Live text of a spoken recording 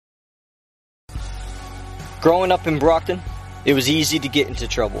Growing up in Brockton, it was easy to get into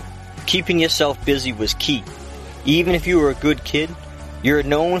trouble. Keeping yourself busy was key. Even if you were a good kid, you're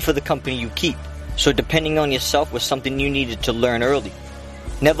known for the company you keep, so depending on yourself was something you needed to learn early.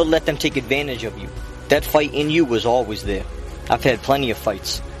 Never let them take advantage of you. That fight in you was always there. I've had plenty of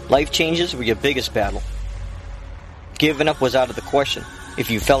fights. Life changes were your biggest battle. Giving up was out of the question. If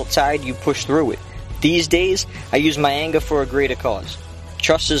you felt tired, you pushed through it. These days, I use my anger for a greater cause.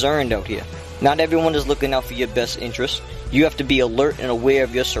 Trust is earned out here. Not everyone is looking out for your best interests. You have to be alert and aware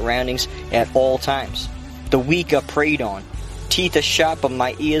of your surroundings at all times. The weak are preyed on. Teeth are sharp, but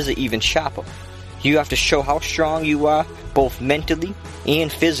my ears are even sharper. You have to show how strong you are, both mentally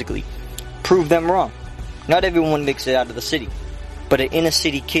and physically. Prove them wrong. Not everyone makes it out of the city. But an inner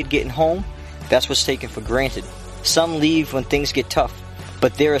city kid getting home, that's what's taken for granted. Some leave when things get tough,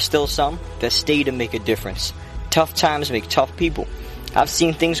 but there are still some that stay to make a difference. Tough times make tough people. I've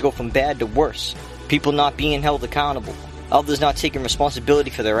seen things go from bad to worse. People not being held accountable. Others not taking responsibility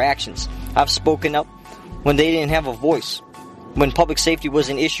for their actions. I've spoken up when they didn't have a voice. When public safety was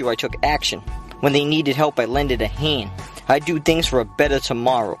an issue, I took action. When they needed help, I lended a hand. I do things for a better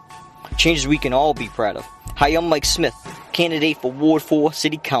tomorrow. Changes we can all be proud of. Hi, I'm Mike Smith, candidate for Ward 4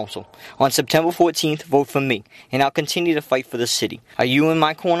 City Council. On September 14th, vote for me, and I'll continue to fight for the city. Are you in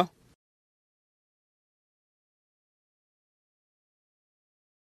my corner?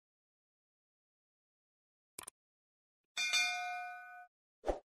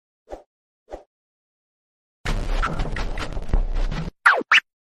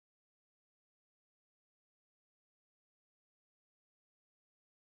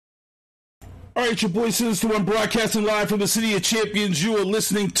 All right, your boy Sinister One broadcasting live from the City of Champions. You are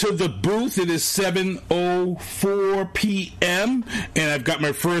listening to The Booth. It is 7:04 p.m. and I've got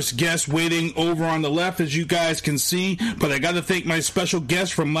my first guest waiting over on the left, as you guys can see. But I got to thank my special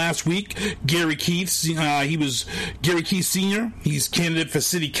guest from last week, Gary Keith. He was Gary Keith Sr. He's candidate for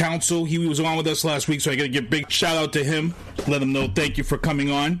City Council. He was on with us last week, so I got to give a big shout out to him. Let him know thank you for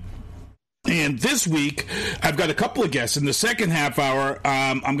coming on. And this week, I've got a couple of guests. In the second half hour,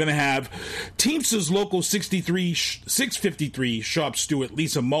 I'm going to have Teamsters Local 653 shop steward,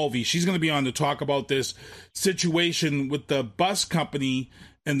 Lisa Mulvey. She's going to be on to talk about this situation with the bus company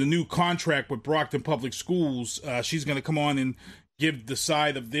and the new contract with Brockton Public Schools. She's going to come on and give the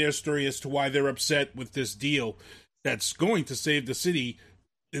side of their story as to why they're upset with this deal that's going to save the city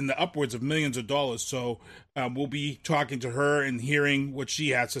in the upwards of millions of dollars. So we'll be talking to her and hearing what she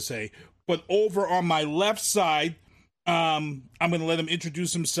has to say. But over on my left side, I'm going to let him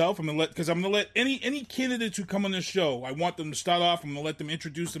introduce himself. I'm going to let any candidates who come on this show, I want them to start off. I'm going to let them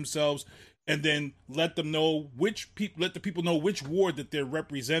introduce themselves, and then let the people know which ward that they're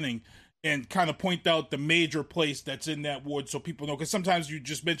representing, and kind of point out the major place that's in that ward so people know. Because sometimes you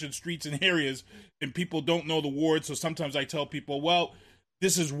just mention streets and areas, and people don't know the ward. So sometimes I tell people, well,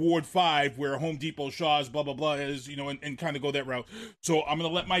 this is Ward 5 where Home Depot, Shaw's, blah, blah, blah is, and kind of go that route. So I'm going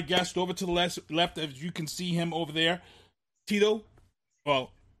to let my guest over to the left, as you can see him over there. Tito,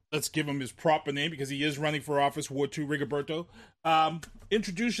 well, let's give him his proper name because he is running for office, Ward 2, Rigoberto.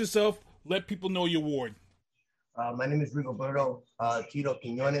 Introduce yourself. Let people know your ward. My name is Rigoberto, Tito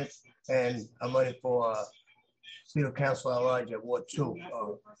Quinones, and I'm running for City Council at Large at Ward 2.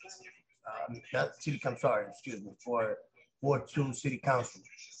 Not City Council, sorry, excuse me, for Ward 2 City Council.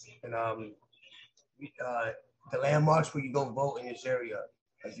 And the landmarks where you go vote in this area,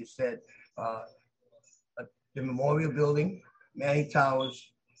 as you said, the Memorial Building, Manning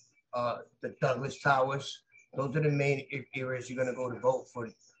Towers, the Douglas Towers. Those are the main areas you're going to go to vote for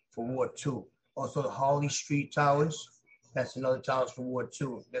Ward 2. Also the Harley Street Towers, that's another towers for Ward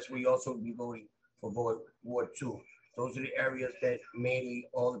 2. That's where you also be voting for Ward 2. Those are the areas that mainly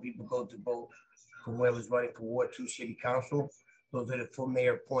all the people go to vote for whoever's running for Ward 2 City Council. Those are the 4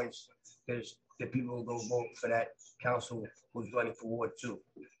 mayor points. There's the people who go vote for that council who's running for Ward 2.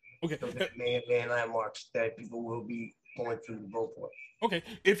 Okay. Those are the main landmarks that people will be going to vote for. Okay.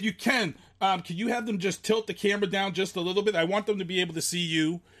 If you can you have them just tilt the camera down just a little bit? I want them to be able to see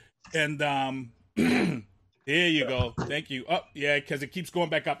you. And there you go. Thank you. Oh, yeah, because it keeps going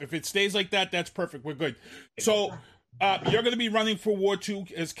back up. If it stays like that, that's perfect. We're good. So you're going to be running for Ward 2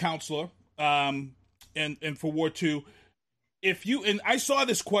 as councilor. And for Ward 2, and I saw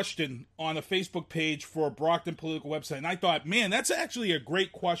this question on a Facebook page for a Brockton political website, and I thought, man, that's actually a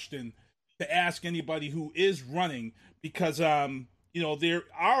great question to ask anybody who is running, because, there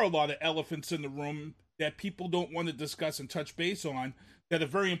are a lot of elephants in the room that people don't want to discuss and touch base on that are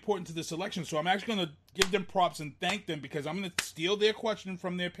very important to this election. So I'm actually going to give them props and thank them, because I'm going to steal their question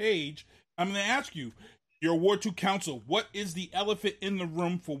from their page. I'm going to ask you, your Ward 2 council, what is the elephant in the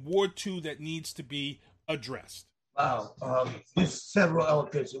room for Ward 2 that needs to be addressed? Wow. There's several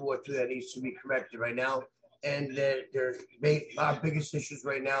elements in Ward 2 that needs to be corrected right now. And our biggest issues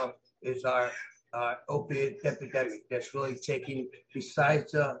right now is our opiate epidemic that's really taking,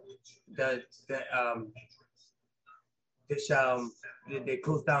 besides this they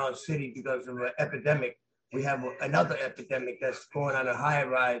closed down a city because of an epidemic. We have another epidemic that's going on a high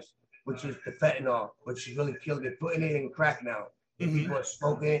rise, which is the fentanyl, which is really killing. They're putting it in crack now. And people are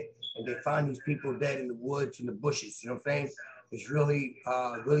smoking it, and they find these people dead in the woods and the bushes. You know what I'm saying? It's really,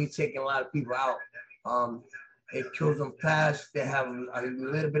 really taking a lot of people out. It kills them fast. They have a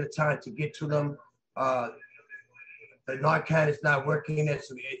little bit of time to get to them. The Narcan is not working. It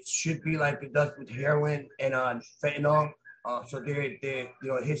should be like it does with heroin and fentanyl. So they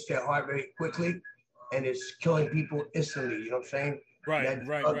it hits their heart very quickly, and it's killing people instantly. You know what I'm saying? That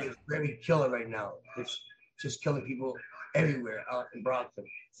drug is very killer right now. It's just killing people everywhere out in Bronson.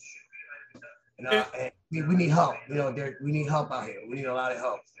 And we need help. We need help out here. We need a lot of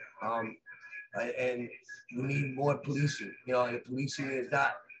help. And we need more policing. And the policing is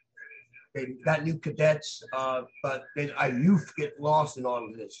not. They got new cadets, but our youth get lost in all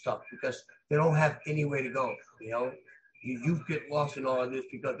of this stuff because they don't have anywhere to go. Your youth get lost in all of this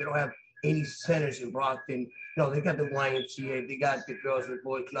because they don't have any centers in Brockton. They got the YMCA, they got the Girls and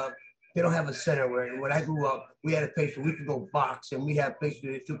Boys Club. They don't have a center where. When I grew up, we had a place where we could go box, and we had places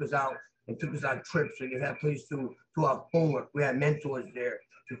that took us out and took us on trips, and they had places to our homework. We had mentors there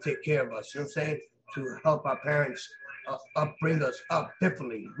to take care of us. You know what I'm saying? To help our parents bring us up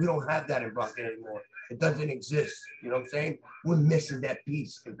differently. We don't have that in Brockton anymore. It doesn't exist. You know what I'm saying? We're missing that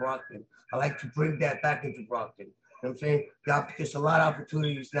piece in Brockton. I like to bring that back into Brockton. You know what I'm saying? There's a lot of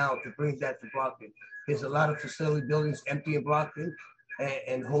opportunities now to bring that to Brockton. There's a lot of facility buildings empty in Brockton,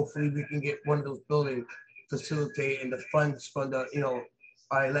 and hopefully we can get one of those buildings facilitated and the funds from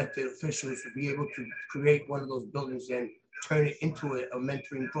our elected officials to be able to create one of those buildings and turn it into a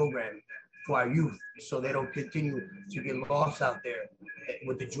mentoring program for our youth, so they don't continue to get lost out there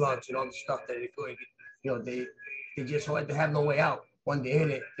with the drugs and all the stuff that they're going. They just have no way out. When they're in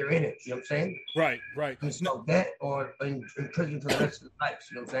it, they're in it. You know what I'm saying? Right. And so that or in prison for the rest of their lives.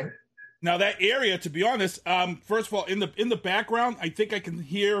 You know what I'm saying? Now that area, to be honest, first of all, in the background, I think I can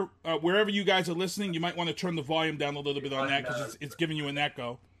hear wherever you guys are listening. You might want to turn the volume down a little bit on that because it's giving you an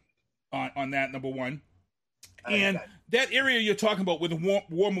echo on that, number one. And that area you're talking about where the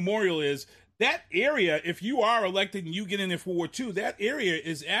War Memorial is, that area, if you are elected and you get in there for Ward 2, that area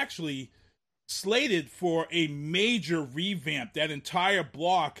is actually slated for a major revamp. That entire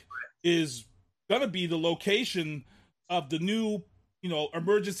block is going to be the location of the new,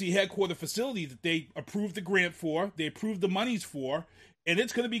 emergency headquarters facility that they approved the grant for, they approved the monies for, and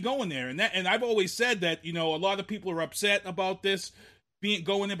it's going to be going there. And I've always said that, a lot of people are upset about this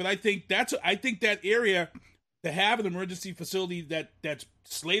going there, but I think that area, to have an emergency facility that's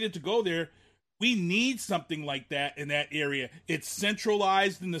slated to go there, we need something like that in that area. It's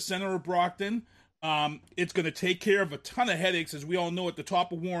centralized in the center of Brockton. It's going to take care of a ton of headaches. As we all know, at the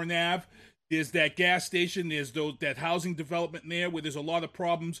top of Warren Ave, there's that gas station. There's that housing development there where there's a lot of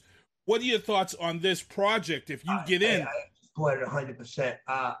problems. What are your thoughts on this project if you get in? I support it 100%.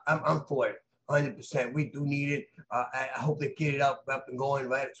 I'm for it 100%. We do need it. I hope they get it up and going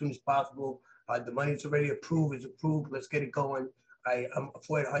right as soon as possible. The money's already approved. It's approved. Let's get it going. I'm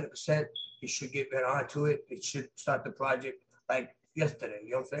for it 100%. It should get right on to it. It should start the project like yesterday.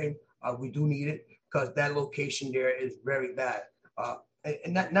 You know what I'm saying? We do need it because that location there is very bad.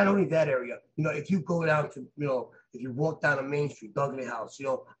 And not only that area, if you go down to, if you walk down the Main Street, Dudley House,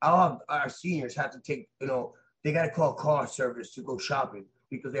 our seniors have to take, they got to call car service to go shopping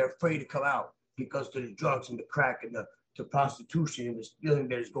because they're afraid to come out because of the drugs and the crack and the prostitution and the stealing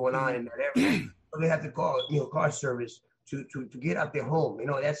that is going on in that area. So they have to call, car service to get out their home.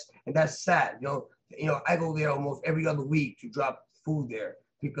 That's sad. I go there almost every other week to drop food there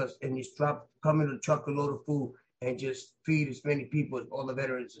and just come in a truck a load of food and just feed as many people as all the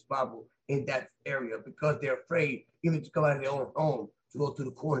veterans as possible in that area because they're afraid even to come out of their own home to go to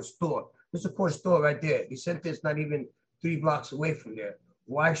the corner store. There's a corner store right there. The center's not even 3 blocks away from there.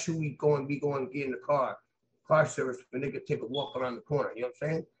 Why should we be going to get in the car service when they could take a walk around the corner? You know what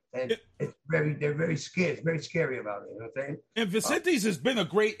I'm saying? And they're very scared. It's very scary about it. You know what I'm saying? And Vicentes has been a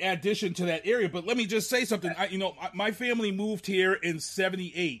great addition to that area. But let me just say something. My family moved here in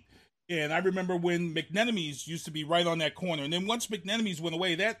 '78. And I remember when McNenemy's used to be right on that corner. And then once McNenemy's went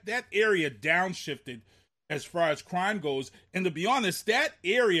away, that area downshifted as far as crime goes. And to be honest, that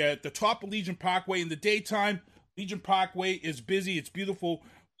area at the top of Legion Parkway in the daytime, Legion Parkway is busy. It's beautiful.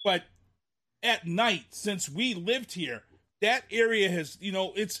 But at night, since we lived here, that area has,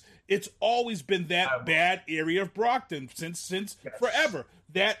 it's always been that bad area of Brockton since forever.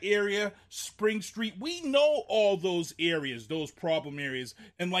 That area, Spring Street, we know all those areas, those problem areas.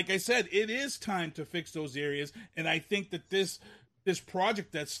 And like I said, it is time to fix those areas. And I think that this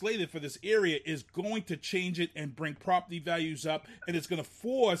project that's slated for this area is going to change it and bring property values up, and it's going to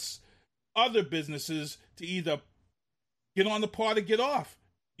force other businesses to either get on the pot or get off.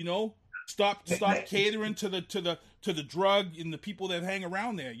 Stop catering to the drug and the people that hang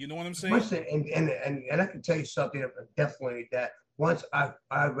around there. You know what I'm saying? Listen, and I can tell you something definitely that once our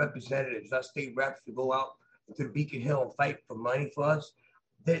representatives, our state reps, to go out to Beacon Hill and fight for money for us,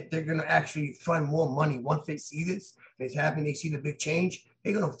 they're going to actually fund more money once they see this. It's happening. They see the big change.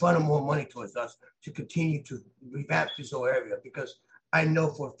 They're going to fund more money towards us to continue to revamp this whole area, because I know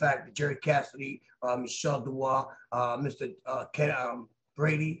for a fact that Jerry Cassidy, Michelle Dubois, Mr. Ken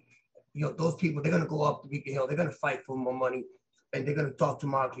Brady, those people, they're going to go up to Beacon Hill. They're going to fight for more money, and they're going to talk to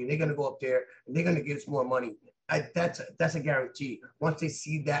Markley. They're going to go up there, and they're going to give us more money. That's a guarantee. Once they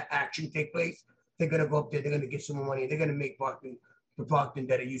see that action take place, they're going to go up there. They're going to get some more money. They're going to make Brockton the Brockton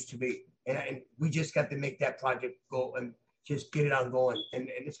that it used to be. And we just got to make that project go and just get it on going. And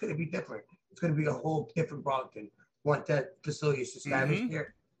it's going to be different. It's going to be a whole different Brockton once that facility is established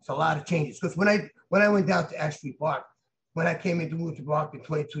here. It's a lot of changes. Because when I went down to Ash Street Park, when I came into move to Brockton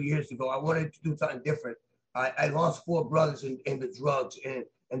 22 years ago, I wanted to do something different. I lost 4 brothers in the drugs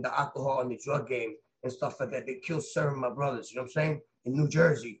and the alcohol and the drug game and stuff like that. They killed 7 of my brothers, you know what I'm saying, in New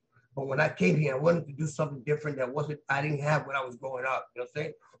Jersey. But when I came here, I wanted to do something different I didn't have when I was growing up, you know what I'm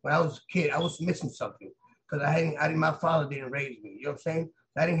saying? When I was a kid, I was missing something because my father didn't raise me, you know what I'm saying?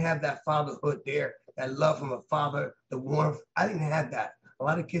 I didn't have that fatherhood there, that love from a father, the warmth. I didn't have that. A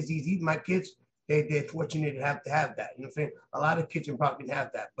lot of kids, my kids, they're fortunate to have that. You know what I'm saying? A lot of kids in Brockton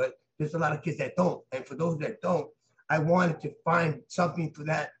have that, but there's a lot of kids that don't. And for those that don't, I wanted to find something for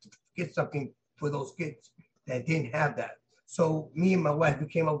that, to get something for those kids that didn't have that. So me and my wife, we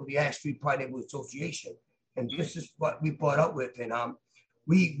came up with the Ash Street Park Neighborhood Association. And this is what we brought up with. And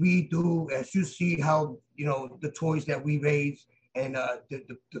we do, as you see how, the toys that we raise and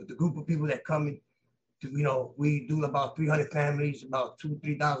the group of people that come in, we do about 300 families, about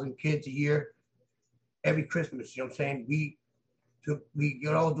 3,000 kids a year. Every Christmas, you know what I'm saying? We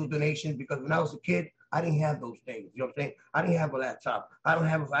get all those donations because when I was a kid, I didn't have those things. You know what I'm saying? I didn't have a laptop. I didn't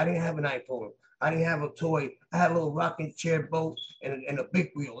have an iPhone. I didn't have a toy. I had a little rocking chair boat and a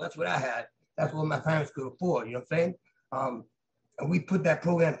big wheel. That's what I had. That's what my parents could afford. You know what I'm saying? And we put that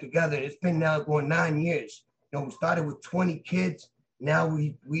program together. It's been now going 9 years. We started with 20 kids. Now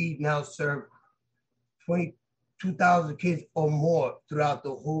we now serve 22,000 kids or more throughout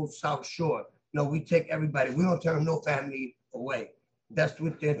the whole South Shore. We take everybody. We don't turn no family away. That's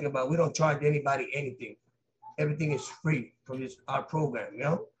what they're thinking about. We don't charge anybody anything. Everything is free from our program,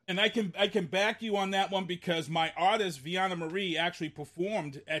 And I can back you on that one because my artist, Viana Marie, actually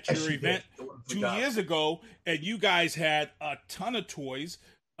performed at your event 2 years ago, and you guys had a ton of toys.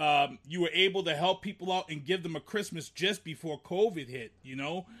 You were able to help people out and give them a Christmas just before COVID hit,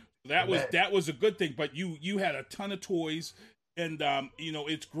 That was a good thing. But you had a ton of toys, and,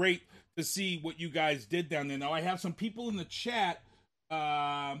 it's great to see what you guys did down there. Now, I have some people in the chat.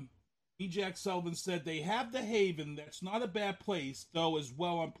 E. Jack Sullivan said they have the Haven. That's not a bad place, though, as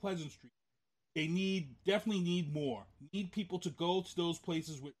well on Pleasant Street. They definitely need more. Need people to go to those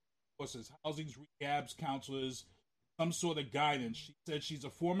places with resources, housings, rehabs, counselors, some sort of guidance. She said she's a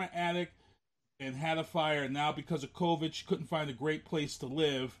former addict and had a fire, and now because of COVID, she couldn't find a great place to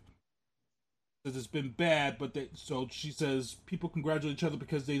live. Says it's been bad, so she says people congratulate each other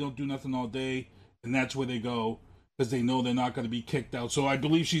because they don't do nothing all day, and that's where they go because they know they're not going to be kicked out. So I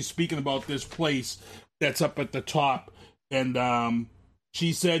believe she's speaking about this place that's up at the top, and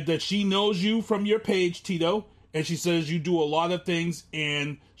she said that she knows you from your page, Tito, and she says you do a lot of things,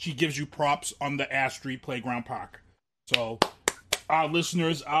 and she gives you props on the Ash Street Playground Park. So our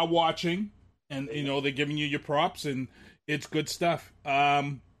listeners are watching, and they're giving you your props, and it's good stuff.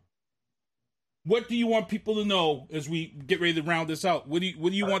 What do you want people to know as we get ready to round this out? What do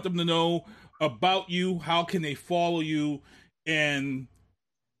you want them to know about you? How can they follow you? And,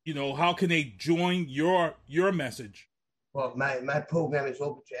 how can they join your message? Well, my program is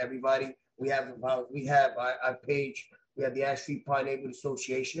open to everybody. We have our page. We have the Ash Street Park Neighborhood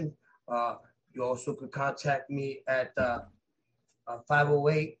Association. You also can contact me at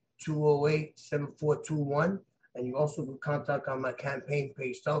 508-208-7421. And you also can contact on my campaign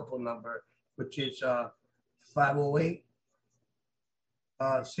page telephone number, which is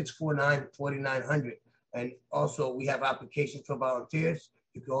 508-649-4900. And also, we have applications for volunteers.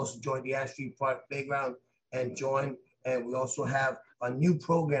 You can also join the Ash Street Park Playground and join And we also have a new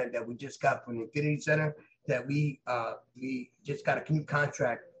program that we just got from the Infinity Center that we just got a new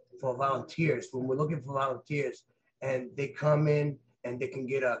contract for volunteers. When we're looking for volunteers, and they come in and they can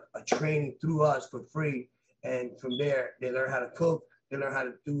get a training through us for free. And from there, they learn how to cook. They learn how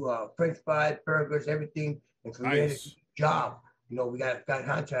to do French fries, burgers, everything. And from there, it's a job. You know, we got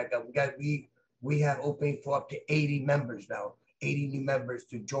contract. We have opening for up to 80 members now, 80 new members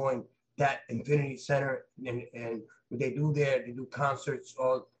to join that Infinity Center. And what they do there, they do concerts,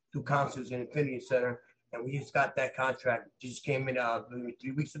 or do concerts in Infinity Center. And we just got that contract. It just came in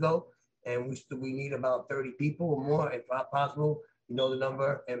 3 weeks ago. And we need about 30 people or more, if possible. You know the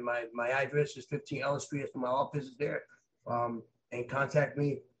number. And my address is 15 Ellis Street. So my office is there. And contact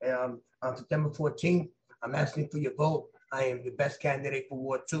me on September 14th. I'm asking for your vote. I am the best candidate for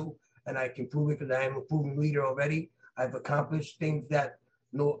Ward 2, and I can prove it because I am a proven leader already. I've accomplished things that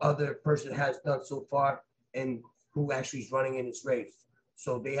no other person has done so far, and who actually is running in this race.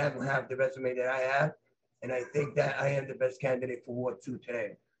 So they haven't have the resume that I have, and I think that I am the best candidate for Ward 2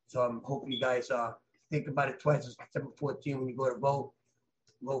 today. So I'm hoping you guys think about it twice on September 14th when you go to vote.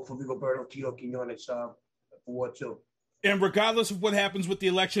 Vote for Rigoberto, Tito, Quinones for Ward 2. And regardless of what happens with the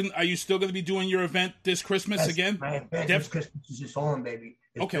election, are you still going to be doing your event this Christmas again? My event this Christmas is just on, baby.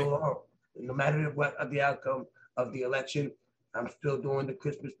 It's still on. No matter what the outcome of the election, I'm still doing the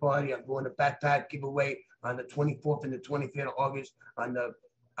Christmas party. I'm doing the backpack giveaway on the 24th and the 25th of August on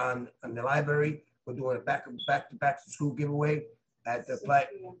the library. We're doing a back to school giveaway at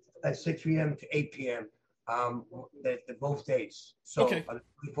 6 p.m. to 8 p.m. The both days. So on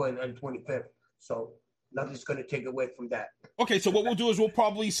the 24th and the 25th. So nothing's going to take away from that. Okay, so what we'll do is we'll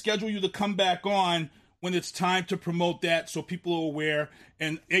probably schedule you to come back on when it's time to promote that so people are aware.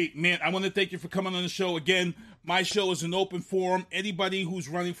 And, hey, man, I want to thank you for coming on the show. Again, my show is an open forum. Anybody who's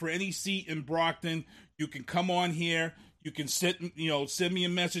running for any seat in Brockton, you can come on here. You can send me a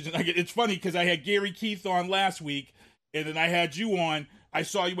message. And it's funny because I had Gary Keith on last week, and then I had you on. I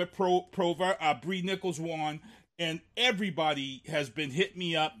saw you at Prover. Bree Nichols won. And everybody has been hitting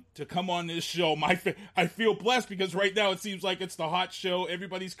me up to come on this show. I feel blessed because right now it seems like it's the hot show.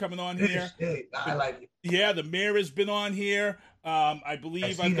 Everybody's coming on here. I like it. Yeah, the mayor has been on here. I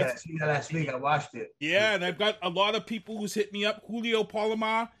believe I seen that last week. I watched it. Yeah, and I've got a lot of people who's hit me up. Julio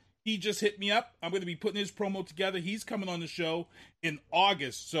Palomar, he just hit me up. I'm going to be putting his promo together. He's coming on the show in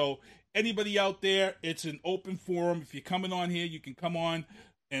August. So anybody out there, it's an open forum. If you're coming on here, you can come on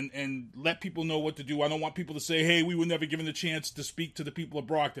and let people know what to do. I don't want people to say, hey, we were never given the chance to speak to the people of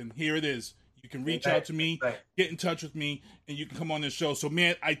Brockton. Here it is. You can reach out to me, get in touch with me, and you can come on this show. So,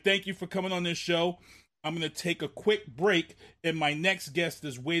 man, I thank you for coming on this show. I'm going to take a quick break, and my next guest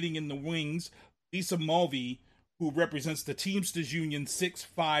is waiting in the wings, Lisa Mulvey, who represents the Teamsters Union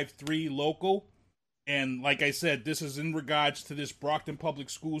 653 local. And like I said, this is in regards to this Brockton Public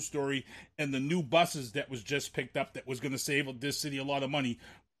School story and the new buses that was just picked up that was going to save this city a lot of money.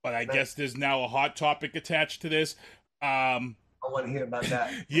 But I guess there's now a hot topic attached to this. I want to hear about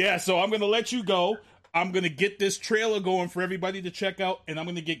that. Yeah, so I'm going to let you go. I'm going to get this trailer going for everybody to check out, and I'm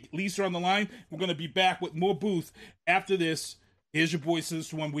going to get Lisa on the line. We're going to be back with more Booth after this. Here's your boy,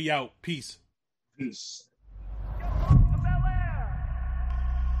 Sis, when we out. Peace. Peace.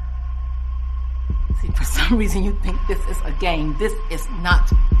 See, for some reason you think this is a game. This is not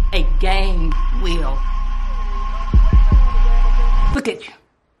a game, Will. Look at you.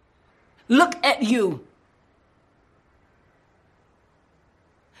 Look at you.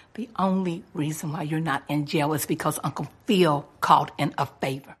 The only reason why you're not in jail is because Uncle Phil called in a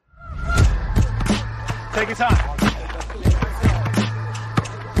favor. Take your time.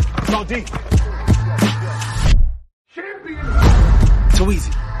 Go deep. Champion. Too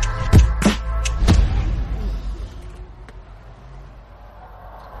easy.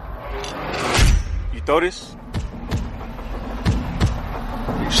 You throw this?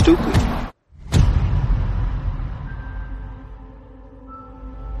 You're stupid.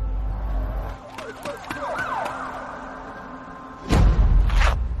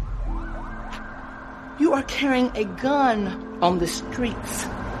 You are carrying a gun on the streets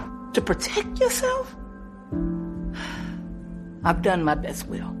to protect yourself? I've done my best,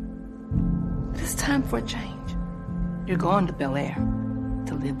 Will. It's time for a change. You're going to Bel Air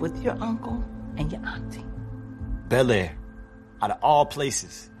to live with your uncle and your auntie. Bel Air, out of all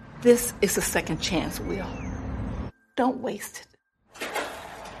places. This is a second chance, Will. Don't waste it.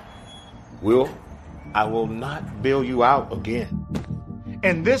 Will, I will not bail you out again.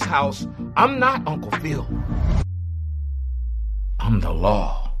 In this house, I'm not Uncle Phil. I'm the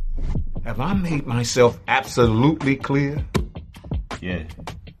law. Have I made myself absolutely clear? Yeah.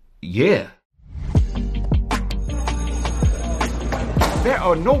 Yeah. There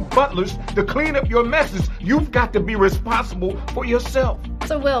are no butlers to clean up your messes. You've got to be responsible for yourself.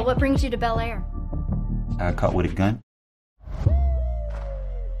 So, Will, what brings you to Bel Air? I got caught with a gun.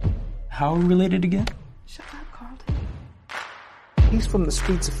 How are we related again? Shut up, Carlton. He's from the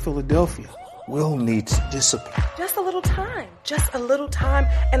streets of Philadelphia. Will needs discipline. Just a little time. Just a little time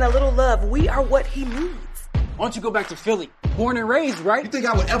and a little love. We are what he needs. Why don't you go back to Philly? Born and raised, right? You think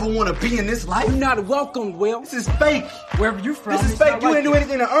I would ever want to be in this life? You're not welcome, Will. This is fake. Wherever you from. This is fake. You ain't do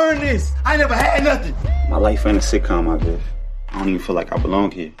anything to earn this. I never had nothing. My life ain't a sitcom, I guess. I don't even feel like I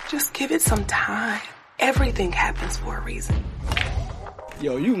belong here. Just give it some time. Everything happens for a reason.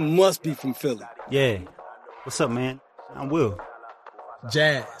 Yo, you must be from Philly. Yeah. What's up, man? I'm Will.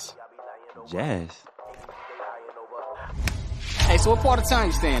 Jazz. Jazz? Hey, so what part of town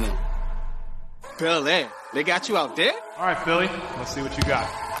you staying in? Bel Air. They got you out there? All right, Philly. Let's see what you got.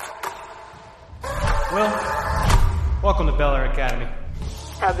 Will, welcome to Bel Air Academy.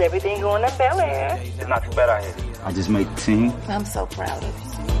 How's everything going at Bel Air? It's not too bad out here. I just made the team. I'm so proud of you.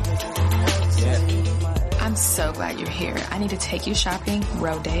 Yeah. I'm so glad you're here. I need to take you shopping.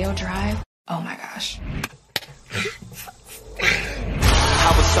 Rodeo Drive. Oh my gosh.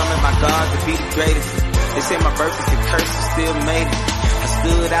 I was summoned by God to be the greatest. They say my birth is a curse, I still made it. I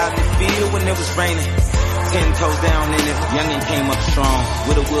stood out in the field when it was raining. 10 toes down in it. Youngin' came up strong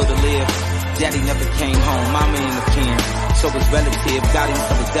with a will to live. Daddy never came home, mama in the pen. So it's relative, God ain't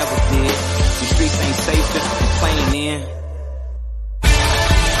never devil did. The streets ain't safe, just playing in.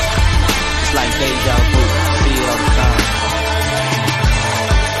 It's like deja vu, see it all the time.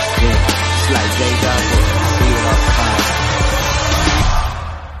 Yeah, it's like deja vu, see it all the time.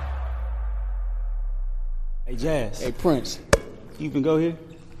 Hey, Jazz. Hey, Prince. You even go here?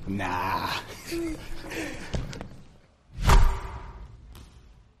 Nah.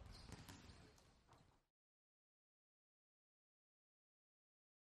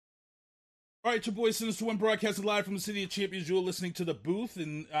 All right, your boy Sinister One broadcasting live from the City of Champions. You're listening to The Booth,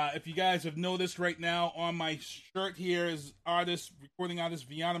 and if you guys have noticed right now on my shirt here is recording artist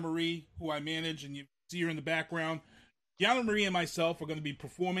Vianna Marie, who I manage, and you see her in the background. Vianna Marie and myself are going to be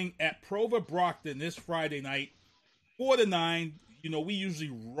performing at Prova Brockton this Friday night, 4 to 9. You know, we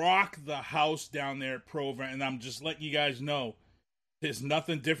usually rock the house down there at Prova, and I'm just letting you guys know there's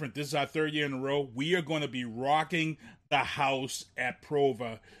nothing different. This is our third year in a row. We are going to be rocking the house at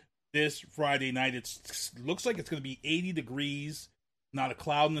Prova this Friday night. It looks like it's going to be 80 degrees, not a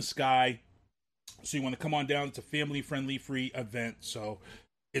cloud in the sky. So you want to come on down. It's a family-friendly free event, so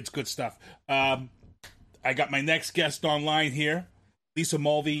it's good stuff. I got my next guest online here, Lisa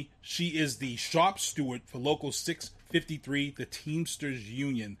Mulvey. She is the shop steward for Local 653, the Teamsters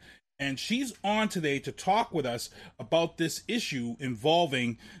Union. And she's on today to talk with us about this issue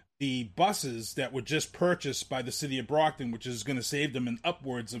involving the buses that were just purchased by the city of Brockton, which is going to save them in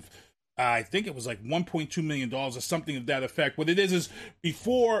upwards of, I think it was like $1.2 million or something of that effect. What it is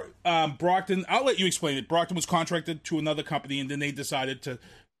before Brockton, I'll let you explain it. Brockton was contracted to another company, and then they decided to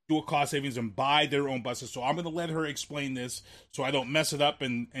do a cost savings and buy their own buses. So I'm going to let her explain this so I don't mess it up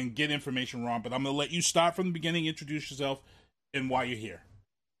and get information wrong. But I'm going to let you start from the beginning, introduce yourself, and why you're here.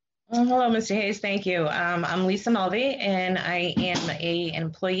 Hello, Mr. Hayes. Thank you. I'm Lisa Mulvey, and I am an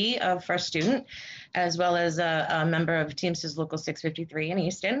employee of First Student, as well as a member of Teamsters Local 653 in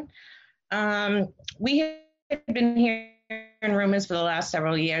Easton. We had been hearing rumors for the last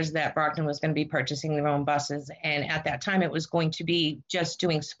several years that Brockton was going to be purchasing their own buses, and at that time it was going to be just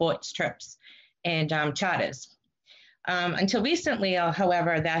doing sports trips and charters. Until recently,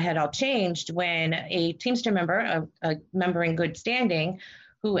 however, that had all changed when a Teamster member, a member in good standing,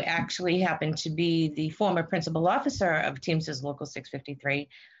 who actually happened to be the former principal officer of Teamsters Local 653,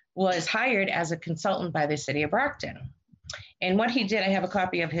 was hired as a consultant by the city of Brockton. And what he did, I have a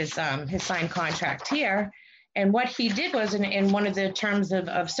copy of his signed contract here. And what he did was, in one of the terms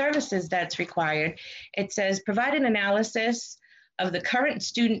of services that's required, it says, provide an analysis of the current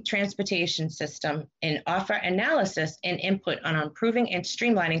student transportation system and offer analysis and input on improving and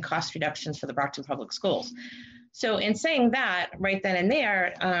streamlining cost reductions for the Brockton Public Schools. So in saying that, right then and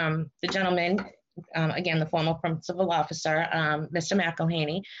there, the gentleman, again, the former principal officer, Mr.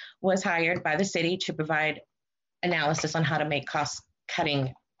 McElhaney, was hired by the city to provide analysis on how to make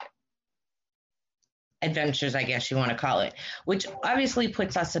cost-cutting adventures, I guess you want to call it, which obviously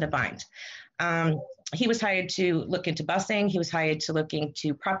puts us in a bind. He was hired to look into busing. He was hired to look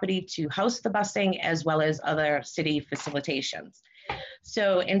into property to house the busing, as well as other city facilitations.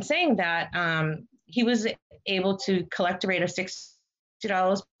 So in saying that, he was able to collect a rate of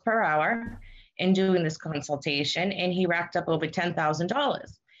 $60 per hour in doing this consultation, and he racked up over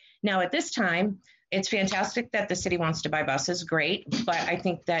 $10,000. Now, at this time, It's fantastic that the city wants to buy buses, great, but I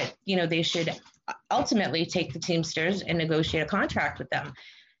think that, they should ultimately take the Teamsters and negotiate a contract with them,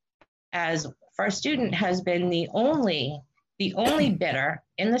 as First Student has been the only bidder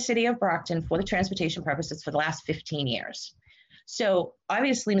in the city of Brockton for the transportation purposes for the last 15 years. So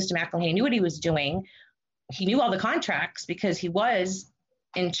obviously Mr. McElhaney knew what he was doing. He knew all the contracts because he was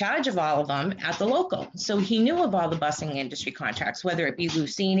in charge of all of them at the local. So he knew of all the busing industry contracts, whether it be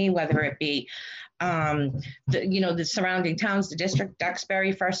Lucini, whether it be the surrounding towns, the district,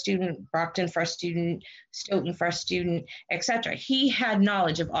 Duxbury First Student, Brockton First Student, Stoughton First Student, etc. He had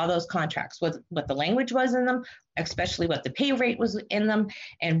knowledge of all those contracts, what the language was in them, especially what the pay rate was in them,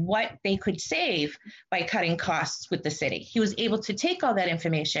 and what they could save by cutting costs with the city. He was able to take all that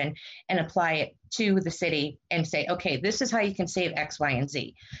information and apply it to the city and say, okay, this is how you can save X, Y, and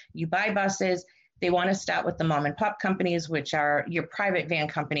Z. You buy buses. They want to start with the mom and pop companies, which are your private van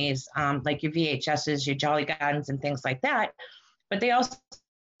companies, like your VHSs, your Jolly Gardens, and things like that. But they also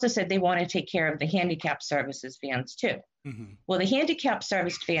said they want to take care of the handicap services vans too. Mm-hmm. Well, the handicap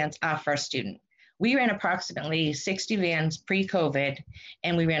serviced vans are First Student. We ran approximately 60 vans pre-COVID,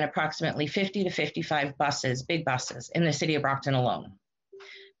 and we ran approximately 50 to 55 buses, big buses, in the city of Brockton alone.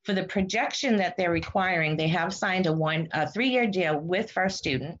 For the projection that they're requiring, they have signed a 3-year deal with First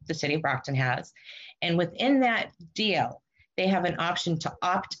Student, the city of Brockton has, and within that deal, they have an option to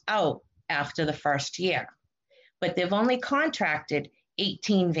opt out after the first year. But they've only contracted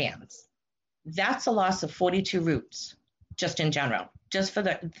 18 vans. That's a loss of 42 routes, just in general, just for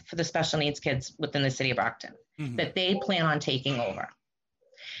the special needs kids within the city of Brockton, mm-hmm. that they plan on taking over.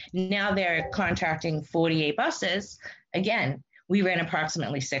 Now they're contracting 48 buses. Again, we ran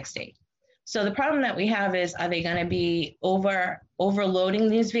approximately 60. So the problem that we have is, are they going to be overloading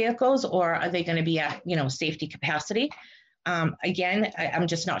these vehicles, or are they going to be at, safety capacity? Again, I'm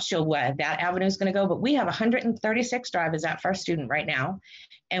just not sure where that avenue is going to go, but we have 136 drivers at First Student right now.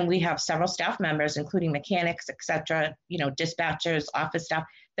 And we have several staff members, including mechanics, et cetera, dispatchers, office staff,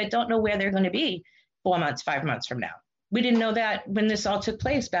 that don't know where they're going to be 4 months, 5 months from now. We didn't know that when this all took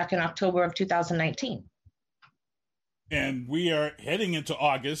place back in October of 2019. And we are heading into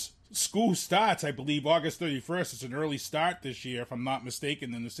August. School starts, I believe, August 31st. It's an early start this year, if I'm not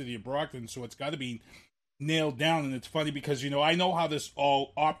mistaken, in the city of Brockton. So it's got to be nailed down. And it's funny because, I know how this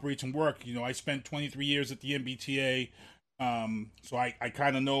all operates and works. I spent 23 years at the MBTA. So I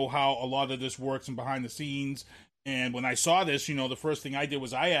kind of know how a lot of this works and behind the scenes. And when I saw this, the first thing I did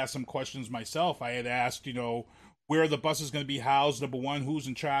was I asked some questions myself. I had asked, where are the buses going to be housed? Number one, who's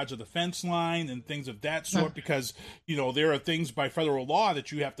in charge of the fence line and things of that sort? Because, there are things by federal law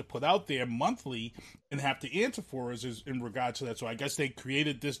that you have to put out there monthly and have to answer for is in regard to that. So I guess they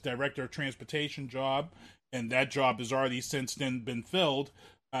created this director of transportation job, and that job has already since then been filled.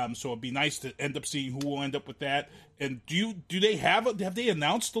 So it'd be nice to end up seeing who will end up with that. And have they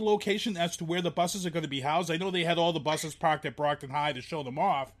announced the location as to where the buses are going to be housed? I know they had all the buses parked at Brockton High to show them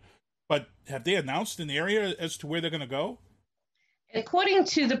off. But have they announced an area as to where they're going to go? According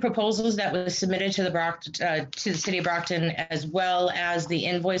to the proposals that was submitted to the city of Brockton, as well as the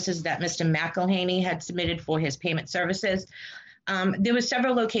invoices that Mr. McElhaney had submitted for his payment services, there were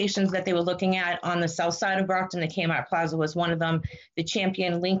several locations that they were looking at on the south side of Brockton. The Kmart Plaza was one of them. The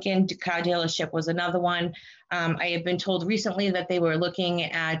Champion Lincoln car dealership was another one. I have been told recently that they were looking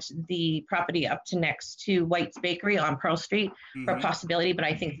at the property up to next to White's Bakery on Pearl Street for a possibility, but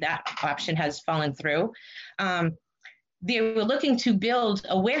I think that option has fallen through. They were looking to build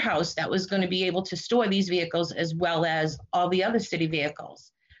a warehouse that was going to be able to store these vehicles as well as all the other city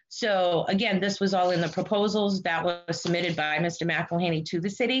vehicles. So again, this was all in the proposals that was submitted by Mr. McElhaney to the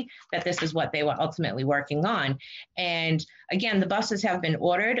city, that this is what they were ultimately working on. And again, the buses have been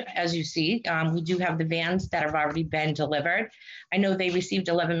ordered, as you see. We do have the vans that have already been delivered. I know they received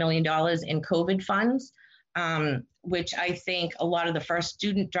 $11 million in COVID funds, which I think a lot of the First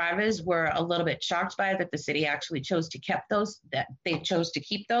Student drivers were a little bit shocked by, that the city actually chose to keep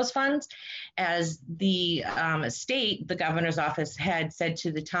those funds, as the state, the governor's office, had said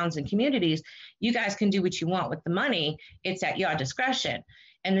to the towns and communities, you guys can do what you want with the money, it's at your discretion.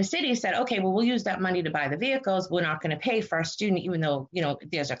 And the city said, okay, well, we'll use that money to buy the vehicles. We're not going to pay First Student, even though,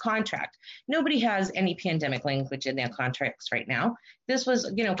 there's a contract. Nobody has any pandemic language in their contracts right now. This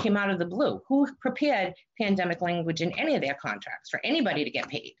was, came out of the blue. Who prepared pandemic language in any of their contracts for anybody to get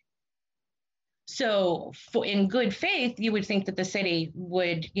paid? So in good faith, you would think that the city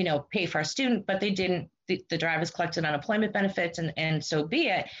would, pay First Student, but they didn't. The drivers collected unemployment benefits, and so be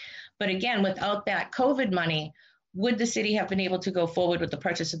it. But again, without that COVID money, would the city have been able to go forward with the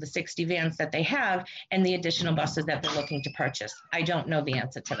purchase of the 60 vans that they have and the additional buses that they're looking to purchase? I don't know the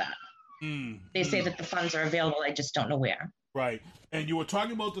answer to that. They say that the funds are available. I just don't know where. Right. And you were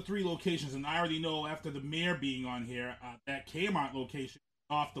talking about the 3 locations, and I already know after the mayor being on here, that Kmart location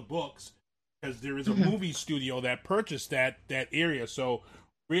is off the books because there is a movie studio that purchased that area. So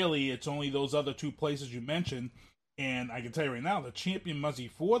really, it's only those other 2 places you mentioned. And I can tell you right now, the Champion Muzzy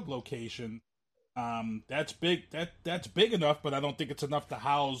Ford location, that's big. That's big enough, but I don't think it's enough to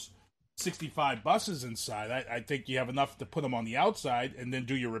house 65 buses inside. I think you have enough to put them on the outside and then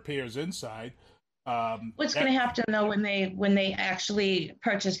do your repairs inside. What's going to happen though when they actually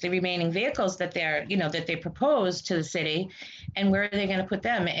purchase the remaining vehicles that they propose to the city, and where are they going to put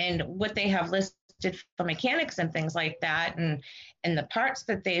them, and what they have listed for mechanics and things like that, and the parts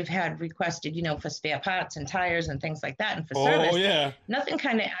that they've had requested, for spare parts and tires and things like that, and for service. Yeah. Nothing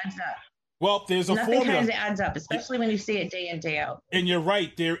kind of adds up. Well, there's a Nothing formula. kind of adds up, especially when you see it day in, day out. And you're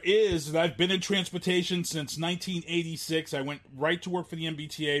right. There is, and I've been in transportation since 1986. I went right to work for the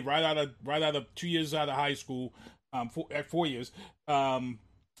MBTA right out of 2 years out of high school, 4 years.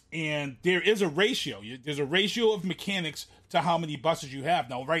 And there is a ratio. There's a ratio of mechanics to how many buses you have.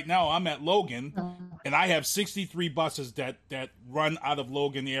 Now, right now, I'm at Logan, and I have 63 buses that run out of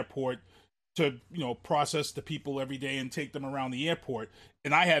Logan Airport to process the people every day and take them around the airport.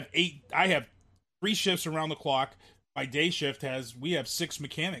 And I have 3 shifts around the clock. My day shift we have 6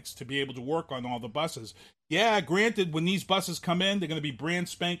 mechanics to be able to work on all the buses. Yeah, granted, when these buses come in, they're going to be brand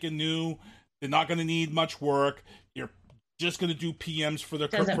spanking new. They're not going to need much work. You're just going to do PMs for the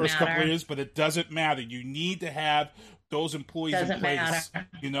first couple of years, but it doesn't matter. You need to have those employees in place.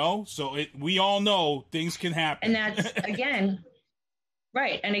 So we all know things can happen. And that's again.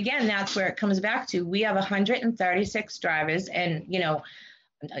 Right. And again, that's where it comes back to. We have 136 drivers and,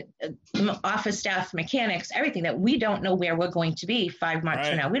 office staff, mechanics, everything that we don't know where we're going to be 5 months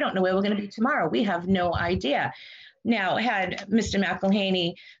from now. We don't know where we're going to be tomorrow. We have no idea. Now, had Mr.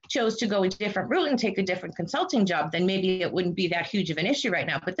 McElhaney chose to go a different route and take a different consulting job, then maybe it wouldn't be that huge of an issue right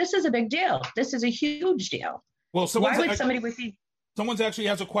now. But this is a big deal. This is a huge deal. Well, why would somebody receive... Someone actually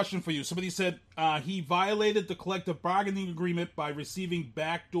has a question for you. Somebody said he violated the collective bargaining agreement by receiving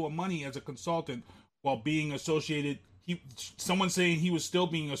backdoor money as a consultant while being associated. Someone's saying he was still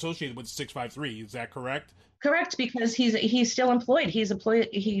being associated with 653. Is that correct? Correct, because he's still employed.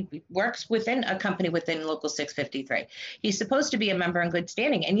 He works within a company within Local 653. He's supposed to be a member in good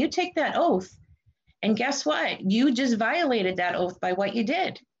standing. And you take that oath, and guess what? You just violated that oath by what you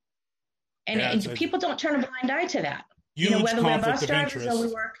did. And people don't turn a blind eye to that. Whether we're bus drivers or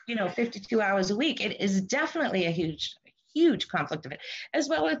we work, 52 hours a week, it is definitely a huge conflict of it, as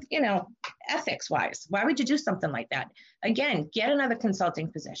well as, ethics wise. Why would you do something like that? Again, get another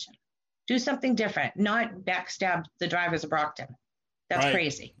consulting position, do something different, not backstab the drivers of Brockton. That's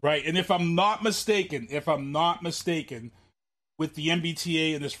crazy. Right. And if I'm not mistaken, with the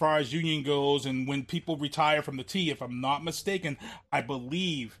MBTA and as far as union goes, and when people retire from the T, if I'm not mistaken, I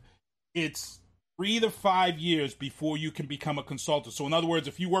believe it's 3 to 5 years before you can become a consultant. So in other words,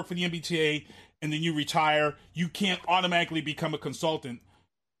 if you work for the MBTA and then you retire, you can't automatically become a consultant.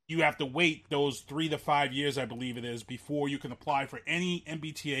 You have to wait those 3 to 5 years, I believe it is, before you can apply for any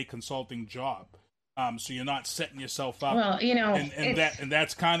MBTA consulting job. So you're not setting yourself up. Well, and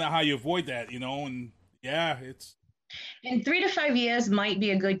that's kind of how you avoid that, and yeah, it's. And 3 to 5 years might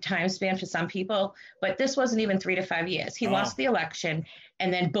be a good time span for some people, but this wasn't even 3 to 5 years. He lost the election,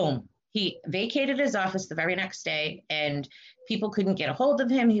 and then boom. He vacated his office the very next day, and people couldn't get a hold of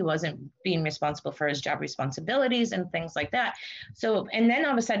him. He wasn't being responsible for his job responsibilities and things like that. So, and then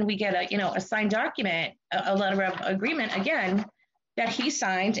all of a sudden we get a signed document, a letter of agreement again that he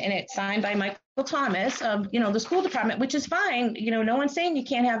signed, and it's signed by Michael Thomas of, the school department, which is fine. No one's saying you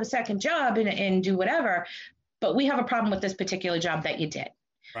can't have a second job and do whatever, but we have a problem with this particular job that you did.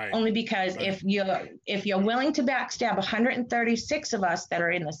 Right. Only because if you're willing to backstab 136 of us that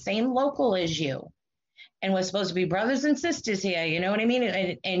are in the same local as you, and we're supposed to be brothers and sisters here, you know what I mean?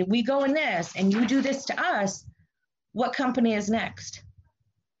 And we go in this, and you do this to us, what company is next?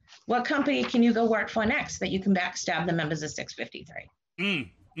 What company can you go work for next that you can backstab the members of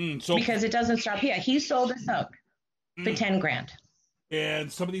 653? So because it doesn't stop here. He sold us out for 10 grand.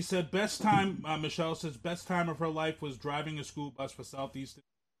 And somebody said Michelle says best time of her life was driving a school bus for Southeastern.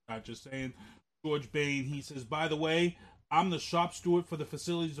 Not just saying. George Bain, he says, by the way, I'm the shop steward for the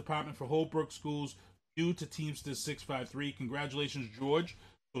facilities department for Holbrook Schools, new to Teamsters 653. Congratulations, George.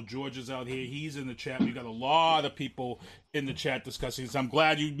 So George is out here. He's in the chat. We got a lot of people in the chat discussing this. I'm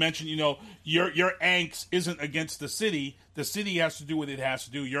glad you mentioned, your angst isn't against the city. The city has to do what it has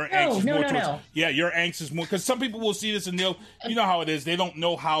to do. Your angst is more towards... Yeah, your angst is more... Because some people will see this and they'll... You know how it is. They don't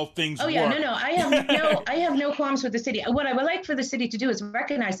know how things work. Oh, yeah, no. I have no qualms with the city. What I would like for the city to do is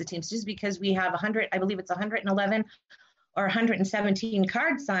recognize the Teamsters, because we have 111 or 117